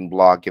well-maintained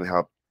blog can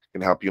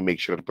help you make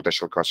sure that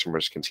potential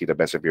customers can see the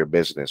best of your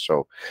business.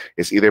 So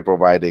it's either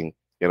providing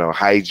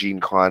hygiene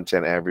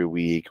content every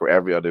week or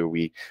every other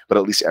week, but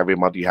at least every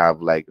month you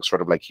have like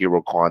sort of like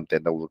hero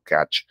content that will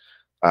catch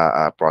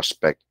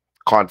prospect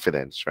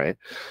confidence, right?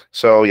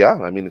 So yeah,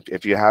 I mean,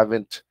 if you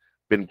haven't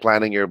been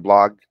planning your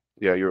blog,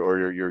 yeah,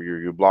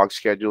 your blog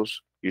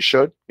schedules, you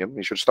should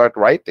start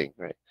writing,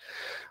 right?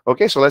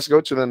 Okay, so let's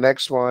go to the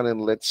next one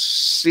and let's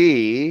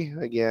see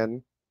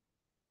again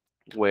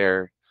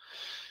where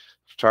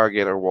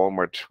Target or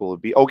Walmart will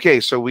be. Okay,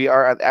 so we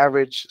are at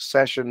average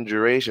session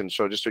duration.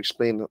 So just to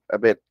explain a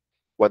bit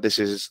what this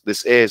is.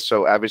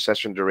 So average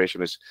session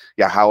duration is,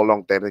 yeah, how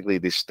long technically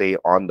they stay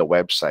on the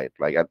website,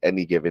 like at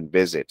any given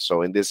visit.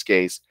 So in this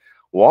case,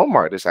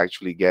 Walmart is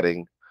actually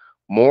getting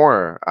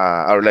more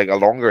or like a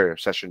longer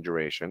session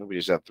duration, which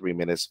is at 3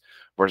 minutes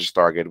versus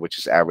Target, which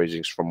is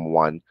averaging from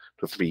 1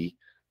 to 3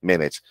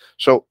 minutes.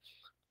 So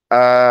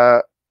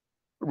uh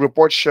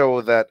reports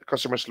show that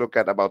customers look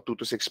at about 2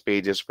 to 6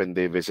 pages when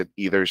they visit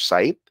either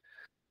site.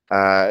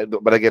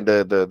 But again,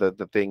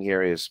 the thing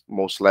here is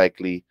most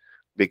likely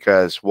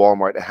because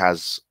Walmart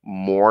has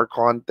more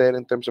content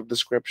in terms of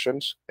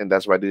descriptions, and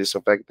that's why this is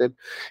affected.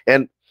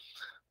 And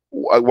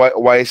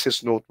why is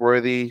this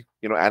noteworthy?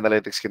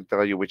 Analytics can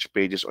tell you which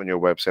pages on your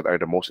website are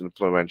the most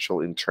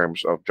influential in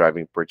terms of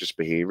driving purchase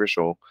behavior.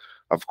 So,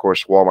 of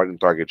course, Walmart and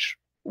Target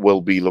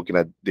will be looking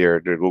at their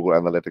Google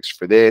Analytics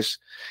for this.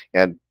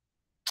 And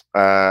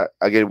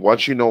again,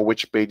 once you know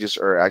which pages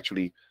are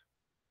actually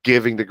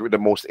giving the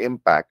most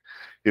impact,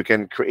 you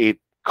can create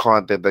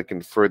content that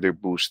can further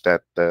boost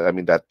that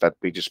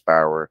page's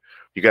power.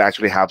 You can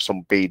actually have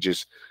some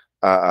pages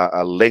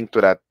a link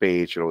to that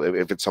page.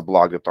 If it's a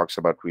blog that talks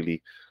about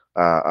really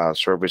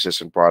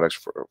services and products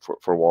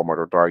for Walmart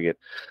or Target.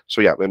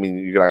 So yeah, I mean,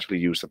 you can actually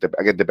use that.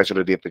 Again, depends on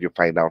the data that you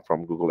find out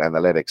from Google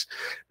Analytics.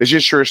 This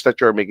ensures that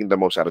you're making the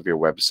most out of your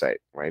website,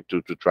 right?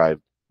 To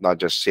drive not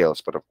just sales,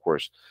 but of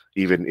course,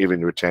 even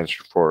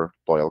retention for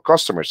loyal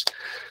customers.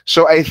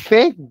 So I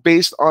think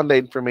based on the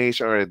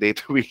information or the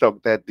data we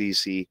looked at,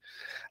 DC,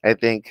 I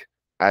think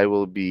I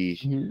will be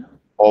Mhm.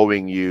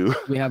 owing you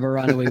We have a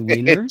runaway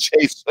winner.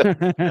 Jason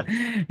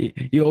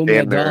You owe me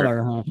a dinner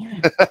dollar, huh?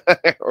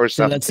 or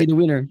So let's see something. the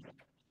winner.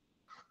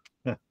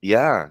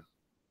 Yeah.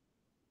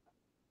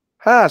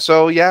 Huh.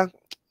 So yeah,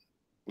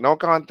 no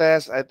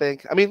contest. I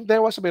think. I mean,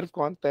 there was a bit of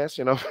contest,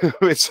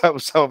 with some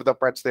of the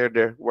parts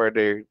there where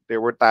they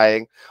were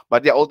tying.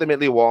 But yeah,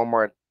 ultimately,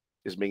 Walmart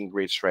is making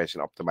great strides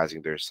in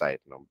optimizing their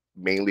site,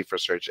 mainly for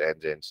search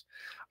engines,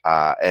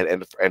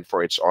 and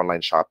for its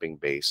online shopping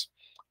base.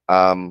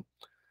 Um,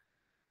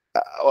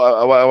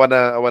 I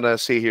wanna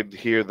say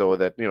here though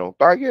that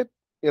Target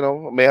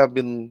may have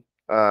been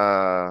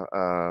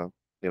the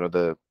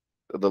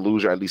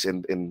loser, at least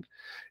in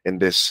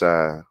this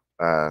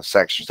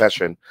section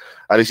session,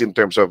 at least in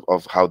terms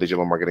of how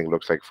digital marketing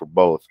looks like for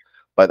both.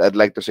 But I'd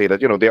like to say that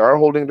they are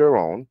holding their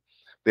own.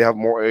 They have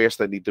more areas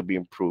that need to be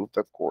improved,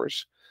 of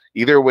course.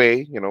 Either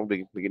way,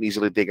 they can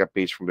easily take a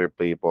page from their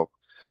playbook,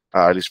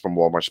 at least from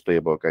Walmart's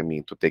playbook. I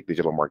mean, to take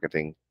digital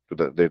marketing to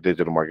their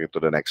digital marketing to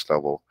the next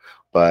level.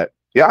 But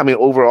yeah, I mean,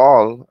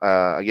 overall,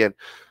 again,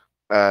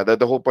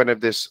 the whole point of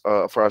this,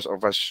 of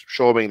us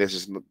showing this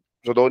is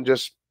so don't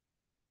just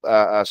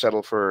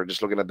settle for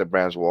just looking at the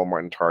brands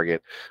Walmart and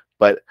Target,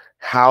 but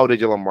how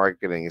digital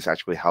marketing is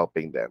actually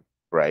helping them,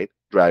 right?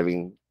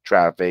 Driving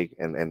traffic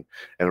and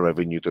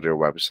revenue to their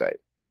website,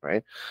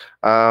 right?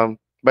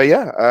 But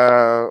yeah,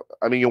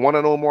 I mean, you want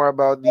to know more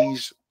about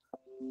these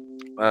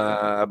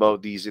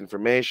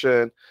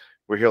information?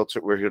 We're here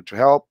to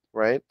help,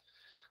 right?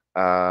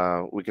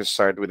 We can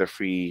start with a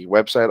free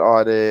website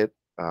audit.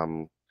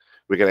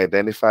 We can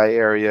identify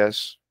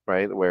areas,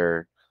 right,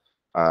 where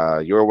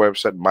your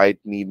website might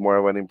need more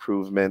of an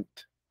improvement.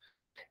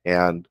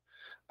 And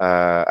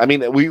I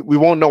mean, we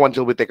won't know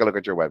until we take a look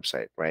at your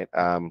website, right?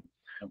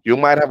 You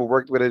might have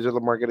worked with a digital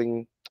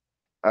marketing,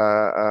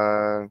 uh,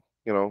 uh,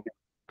 you know,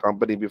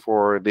 company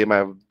before. They might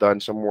have done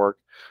some work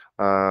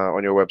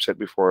on your website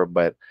before,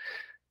 but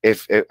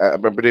if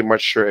I'm pretty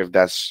much sure if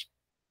that's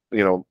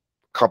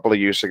couple of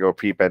years ago,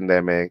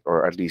 pre-pandemic,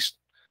 or at least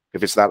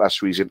if it's not as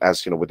recent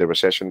as with the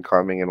recession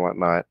coming and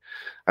whatnot,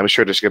 I'm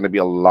sure there's going to be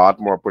a lot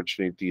more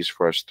opportunities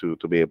for us to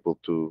be able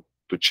to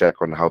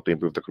check on how to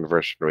improve the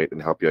conversion rate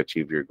and help you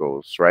achieve your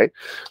goals, right?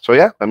 So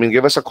yeah, I mean,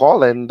 give us a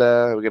call and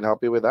we can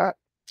help you with that.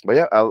 But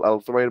yeah,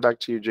 I'll throw it back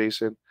to you,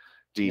 Jason,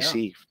 Yeah.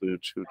 DC,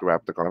 to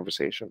wrap the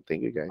conversation.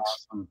 Thank you, guys.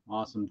 Awesome,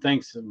 awesome.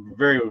 Thanks.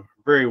 Very,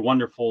 very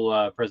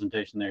wonderful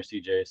presentation there,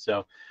 CJ.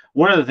 So,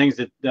 one of the things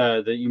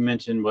that you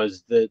mentioned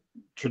was that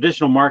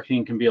traditional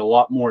marketing can be a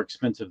lot more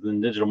expensive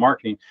than digital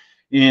marketing,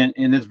 and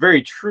it's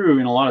very true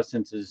in a lot of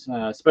senses,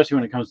 especially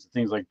when it comes to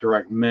things like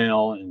direct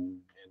mail and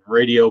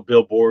radio,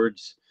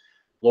 billboards,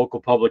 local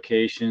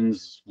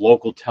publications,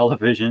 local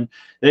television.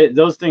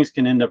 Those things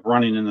can end up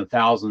running in the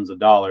thousands of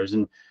dollars.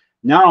 And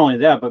not only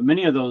that, but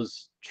many of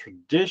those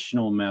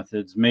traditional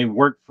methods may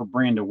work for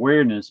brand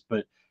awareness,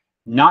 but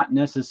not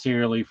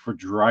necessarily for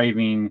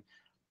driving,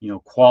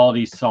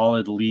 quality,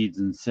 solid leads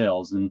and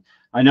sales. And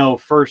I know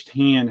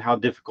firsthand how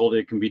difficult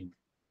it can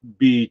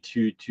be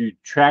to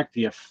track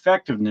the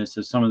effectiveness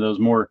of some of those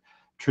more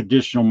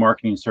traditional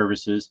marketing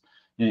services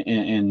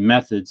and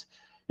methods.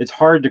 It's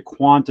hard to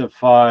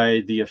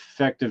quantify the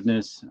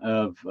effectiveness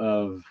of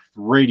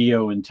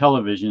radio and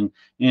television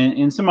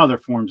and some other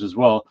forms as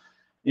well.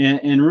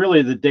 And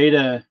really, the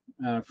data,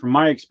 from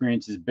my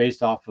experience, is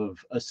based off of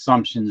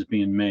assumptions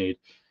being made.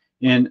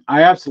 And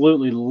I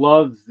absolutely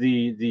love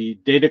the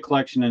data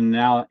collection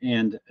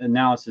and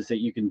analysis that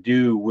you can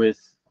do with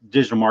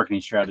digital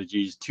marketing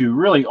strategies to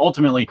really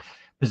ultimately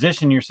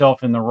position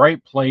yourself in the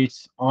right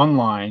place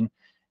online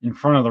in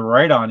front of the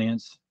right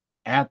audience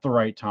at the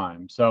right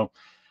time. So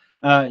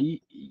uh, you,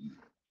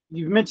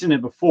 you've mentioned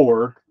it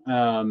before,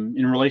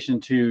 in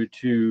relation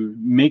to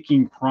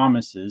making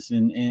promises,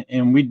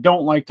 and we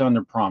don't like to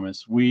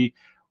underpromise.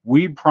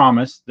 We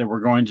promise that we're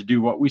going to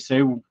do what we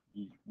say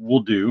we'll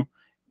do,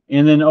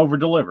 and then over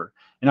deliver.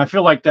 And I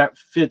feel like that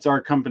fits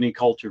our company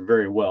culture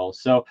very well.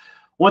 So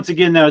once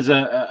again, that was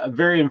a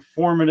very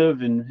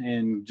informative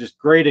and just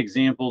great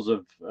examples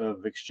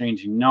of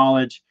exchanging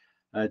knowledge.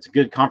 It's a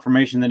good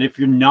confirmation that if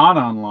you're not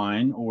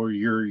online, or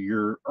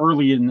you're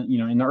early in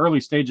the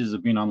early stages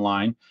of being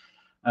online,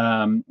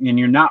 and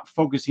you're not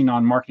focusing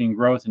on marketing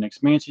growth and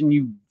expansion,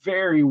 you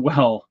very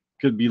well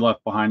could be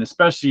left behind,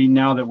 especially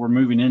now that we're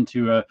moving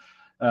into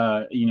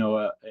a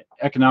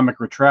economic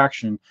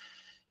retraction.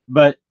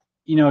 But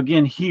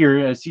again, here,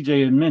 as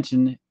CJ had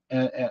mentioned,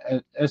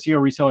 at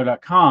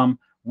SEOreseller.com,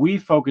 we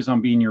focus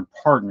on being your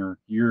partner,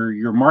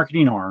 your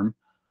marketing arm,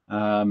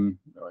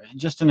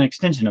 just an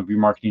extension of your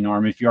marketing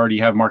arm if you already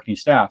have marketing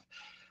staff.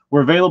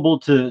 We're available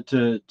to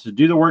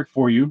do the work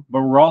for you,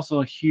 but we're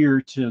also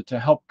here to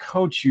help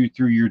coach you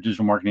through your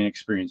digital marketing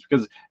experience,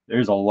 because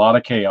there's a lot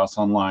of chaos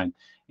online,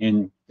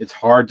 and it's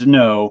hard to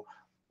know,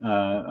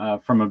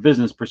 from a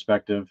business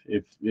perspective.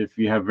 If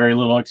you have very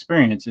little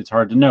experience, it's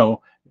hard to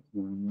know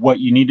what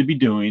you need to be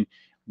doing,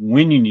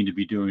 when you need to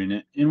be doing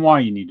it, and why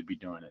you need to be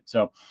doing it.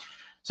 So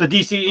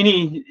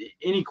DC,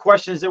 any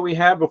questions that we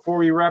have before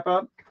we wrap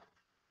up?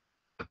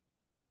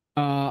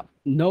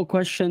 No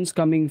questions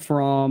coming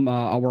from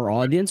our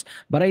audience,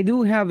 but I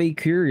do have a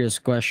curious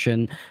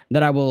question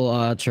that I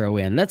will throw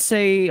in. Let's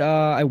say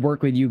I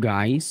work with you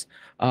guys,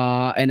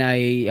 and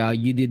I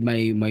you did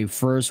my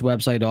first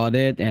website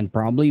audit, and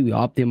probably we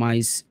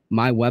optimize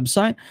my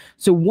website.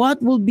 So,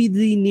 what will be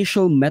the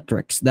initial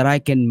metrics that I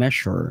can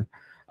measure,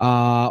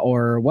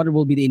 or what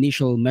will be the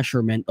initial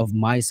measurement of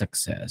my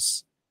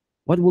success?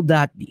 What will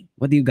that be?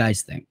 What do you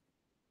guys think?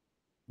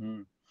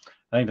 I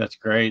think that's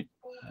great.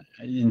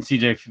 And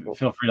CJ,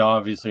 feel free to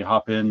obviously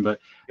hop in, but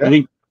I Yeah.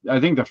 think I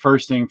think the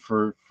first thing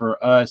for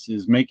us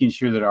is making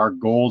sure that our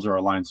goals are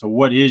aligned. So,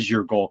 what is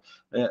your goal?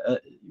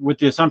 With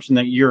the assumption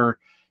that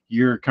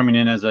you're coming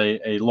in as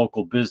a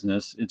local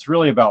business, it's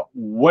really about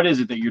what is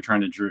it that you're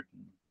trying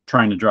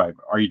to drive.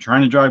 Are you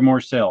trying to drive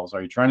more sales?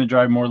 Are you trying to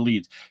drive more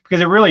leads?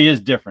 Because it really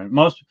is different.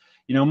 Most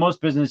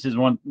businesses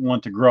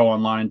want to grow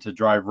online to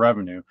drive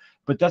revenue,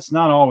 but that's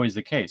not always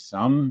the case.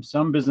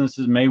 Some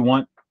businesses may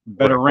want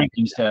better Right.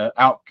 rankings to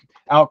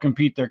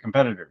outcompete their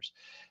competitors.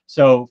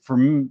 So for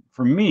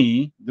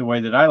me, the way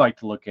that I like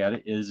to look at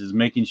it is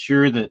making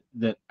sure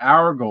that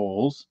our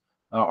goals,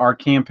 our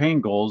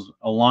campaign goals,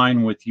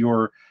 align with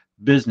your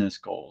business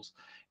goals.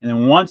 And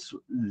then once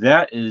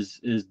that is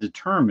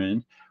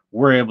determined,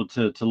 we're able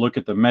to look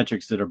at the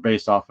metrics that are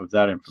based off of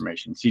that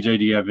information. CJ,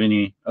 do you have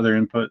any other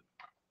input?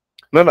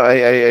 No, no,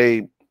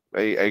 I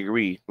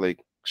agree,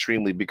 like,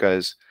 extremely,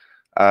 because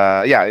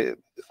yeah,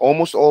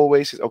 almost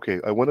always okay.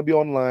 I want to be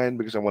online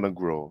because I want to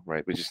grow,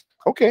 right? Which is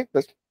okay.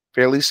 That's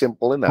fairly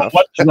simple enough.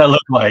 What does that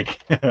look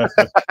like?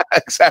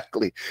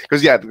 Exactly,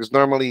 because yeah, because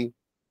normally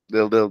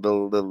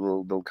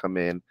they'll come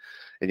in,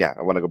 and yeah,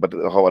 I want to go, but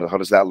how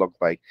does that look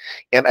like?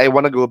 And I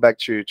want to go back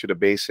to the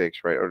basics,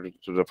 right, or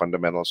to the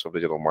fundamentals of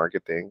digital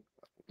marketing.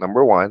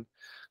 Number one.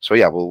 So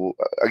yeah,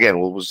 again,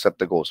 we'll set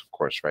the goals, of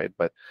course, right?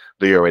 But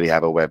do you already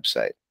have a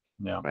website?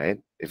 Yeah, Right?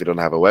 If you don't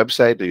have a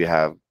website, do you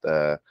have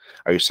are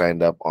you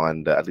signed up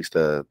on at least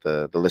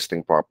the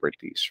listing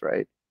properties,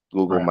 right?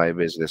 Google right. My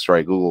Business,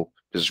 right? Google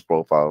Business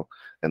Profile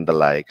and the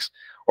likes,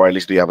 or at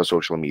least do you have a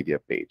social media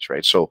page,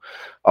 right? So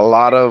a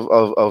lot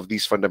of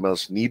these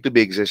fundamentals need to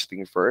be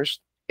existing first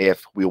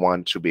if we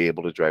want to be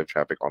able to drive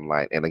traffic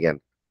online. And again,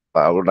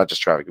 well, not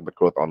just traffic, but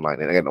growth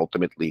online. And again,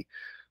 ultimately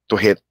to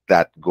hit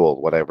that goal,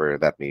 whatever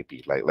that may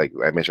be. Like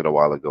I mentioned a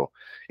while ago,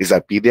 is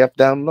that PDF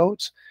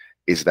downloads?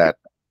 Is that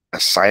a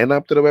sign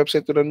up to the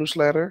website, to the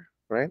newsletter,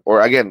 right?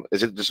 Or again,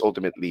 is it just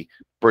ultimately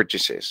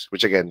purchases,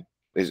 which again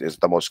is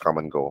the most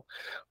common goal.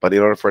 But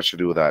in order for us to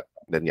do that,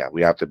 then yeah,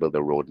 we have to build a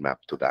roadmap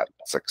to that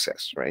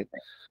success, right?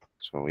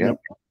 So yeah. Yep.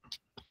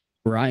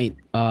 Right.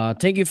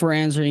 Thank you for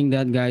answering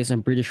that, guys.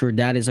 I'm pretty sure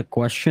that is a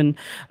question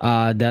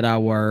that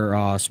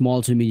our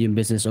small to medium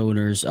business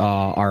owners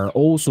are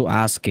also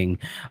asking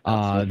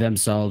Absolutely.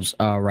 themselves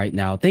right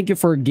now. Thank you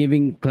for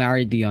giving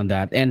clarity on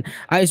that. And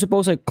I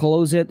suppose I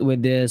close it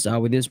with this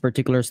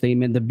particular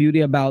statement. The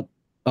beauty about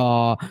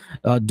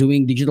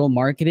doing digital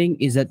marketing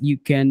is that you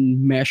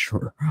can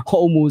measure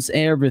almost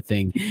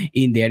everything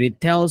in there.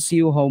 It tells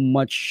you how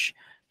much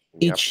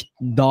Yep. each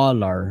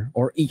dollar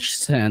or each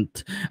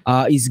cent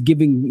is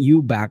giving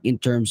you back in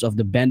terms of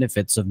the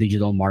benefits of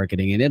digital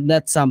marketing, and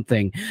that's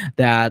something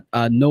that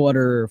no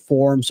other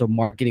forms of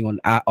marketing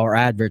or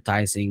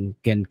advertising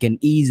can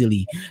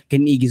easily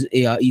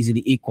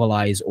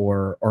equalize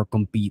or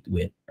compete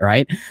with,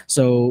 right?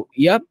 So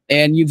yep.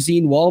 And you've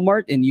seen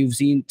Walmart and you've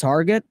seen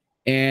Target,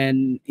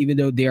 and even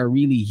though they are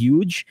really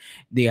huge,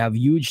 they have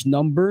huge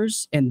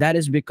numbers, and that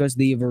is because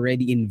they've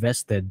already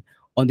invested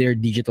on their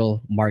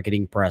digital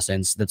marketing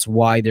presence. That's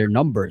why their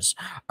numbers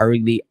are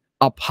really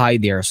up high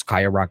there,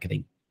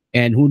 skyrocketing.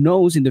 And who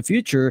knows, in the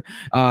future,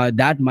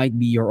 that might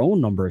be your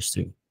own numbers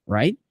too,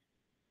 right?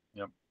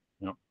 Yep.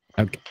 Yep.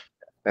 Okay,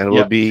 And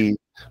we'll Yep. be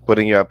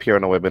putting you up here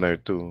on a webinar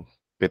too,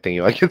 pitting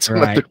you against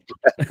another. right.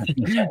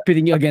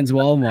 Pitting you against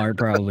Walmart,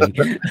 probably.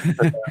 Don't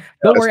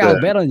That's worry, I'll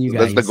the bet on you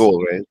that's the guys.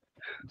 goal, right?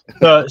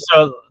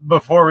 So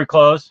before we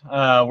close,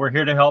 we're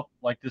here to help,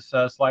 like this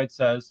slide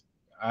says.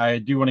 I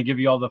do want to give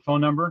you all the phone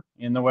number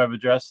and the web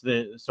address.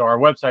 So our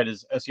website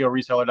is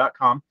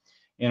seoreseller.com,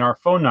 and our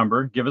phone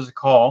number, give us a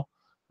call,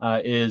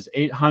 is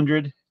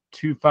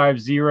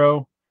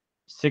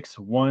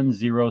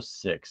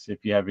 800-250-6106.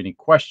 If you have any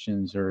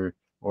questions or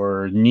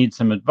need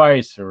some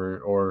advice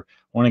or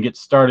want to get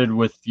started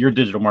with your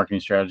digital marketing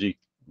strategy,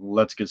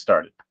 let's get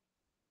started.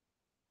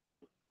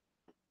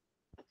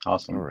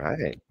 Awesome. All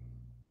right.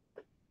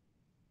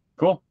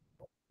 Cool.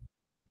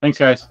 Thanks,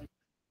 guys.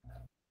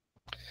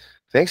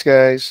 Thanks,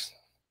 guys.